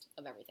best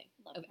of everything.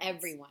 Love of Prince.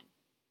 Everyone.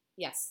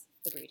 Yes.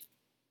 Agreed.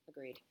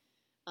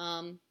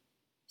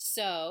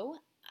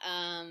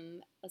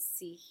 Let's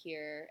see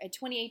here. In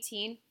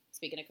 2018,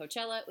 speaking of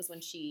Coachella, it was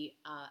when she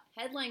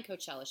headlined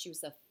Coachella. She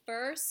was the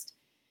first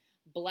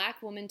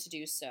Black woman to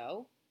do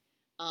so.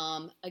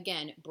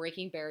 Again,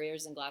 breaking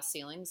barriers and glass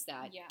ceilings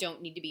that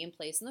don't need to be in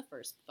place in the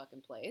first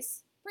fucking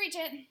place. Preach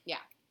it.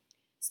 Yeah.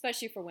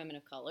 Especially for women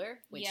of color,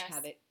 which Yes.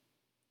 have it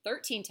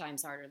 13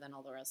 times harder than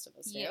all the rest of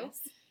us do.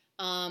 Yes.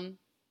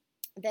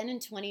 Then in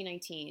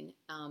 2019,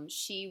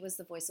 she was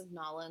the voice of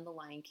Nala in The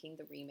Lion King,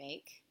 the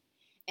remake.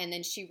 And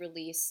then she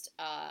released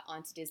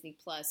onto Disney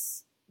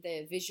Plus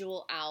the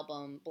visual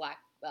album Black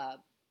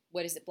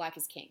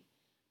is King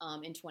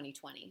in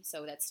 2020.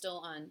 So that's still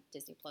on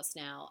Disney Plus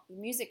now. The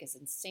music is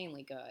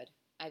insanely good.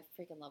 I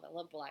freaking love it. I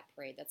love Black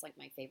Parade. That's like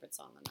my favorite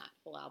song on that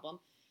whole album.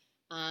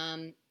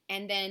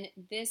 And then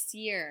this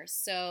year,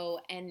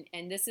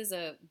 and this is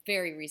a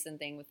very recent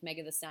thing with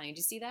Megan Thee Stallion. Did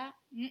you see that?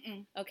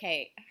 Mm-mm.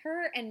 Okay,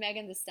 her and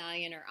Megan Thee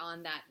Stallion are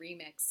on that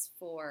remix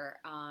for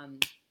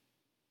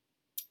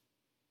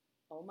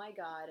oh my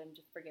God, I'm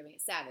just forgiving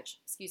it. Savage,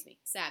 excuse me,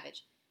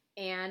 Savage.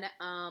 And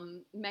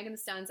Megan Thee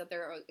Stallion's up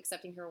there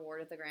accepting her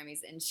award at the Grammys,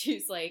 and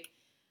she's like,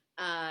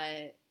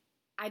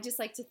 I just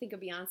like to think of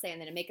Beyonce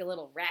and then make a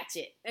little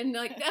ratchet. And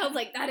like I was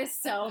like, that is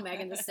so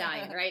Megan Thee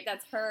Stallion, right?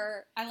 That's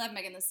her. I love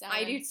Megan Thee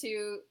Stallion. I do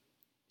too.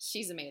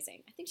 She's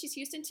amazing. I think she's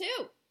Houston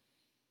too.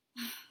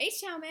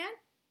 H-Town, man.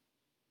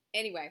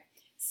 Anyway,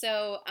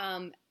 so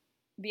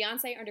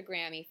Beyonce earned a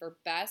Grammy for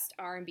Best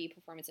R&B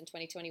Performance in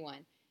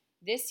 2021.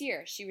 This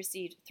year, she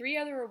received 3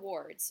 other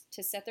awards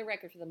to set the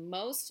record for the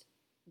most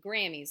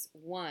Grammys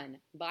won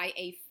by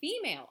a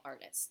female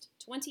artist,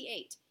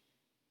 28,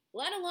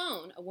 let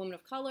alone a woman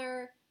of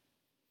color.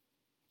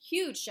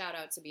 Huge shout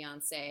out to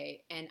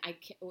Beyonce, and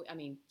I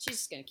mean, she's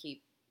just gonna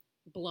keep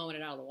blowing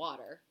it out of the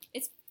water.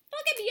 It's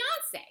fucking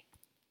Beyonce.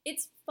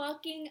 It's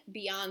fucking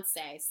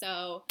Beyonce.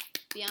 So,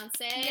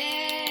 Beyonce,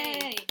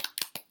 Yay!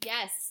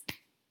 Yes,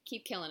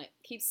 keep killing it,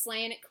 keep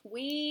slaying it,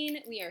 queen.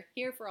 We are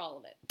here for all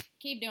of it.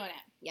 Keep doing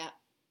it. Yeah.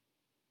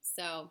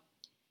 So,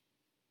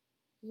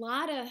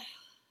 lot of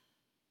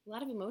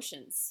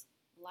emotions.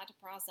 A lot to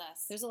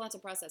process. There's a lot to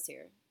process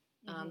here.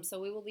 Mhm.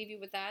 So we will leave you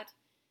with that.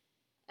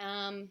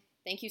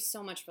 Thank you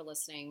so much for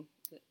listening.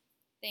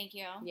 Thank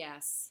you.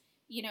 Yes.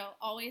 You know,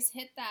 always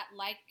hit that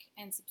like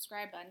and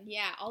subscribe button.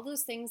 Yeah, all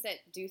those things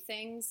that do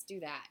things, do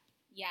that.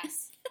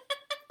 Yes.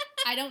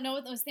 I don't know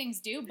what those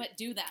things do, but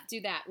do them. Do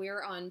that.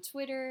 We're on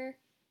Twitter,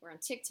 we're on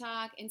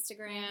TikTok,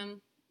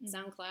 Instagram,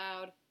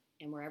 SoundCloud,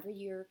 and wherever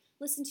you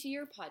listen to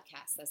your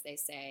podcasts, as they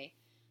say.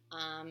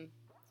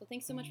 So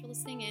thanks so much for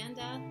listening,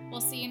 and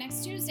we'll see you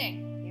next Tuesday.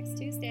 Next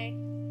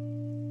Tuesday.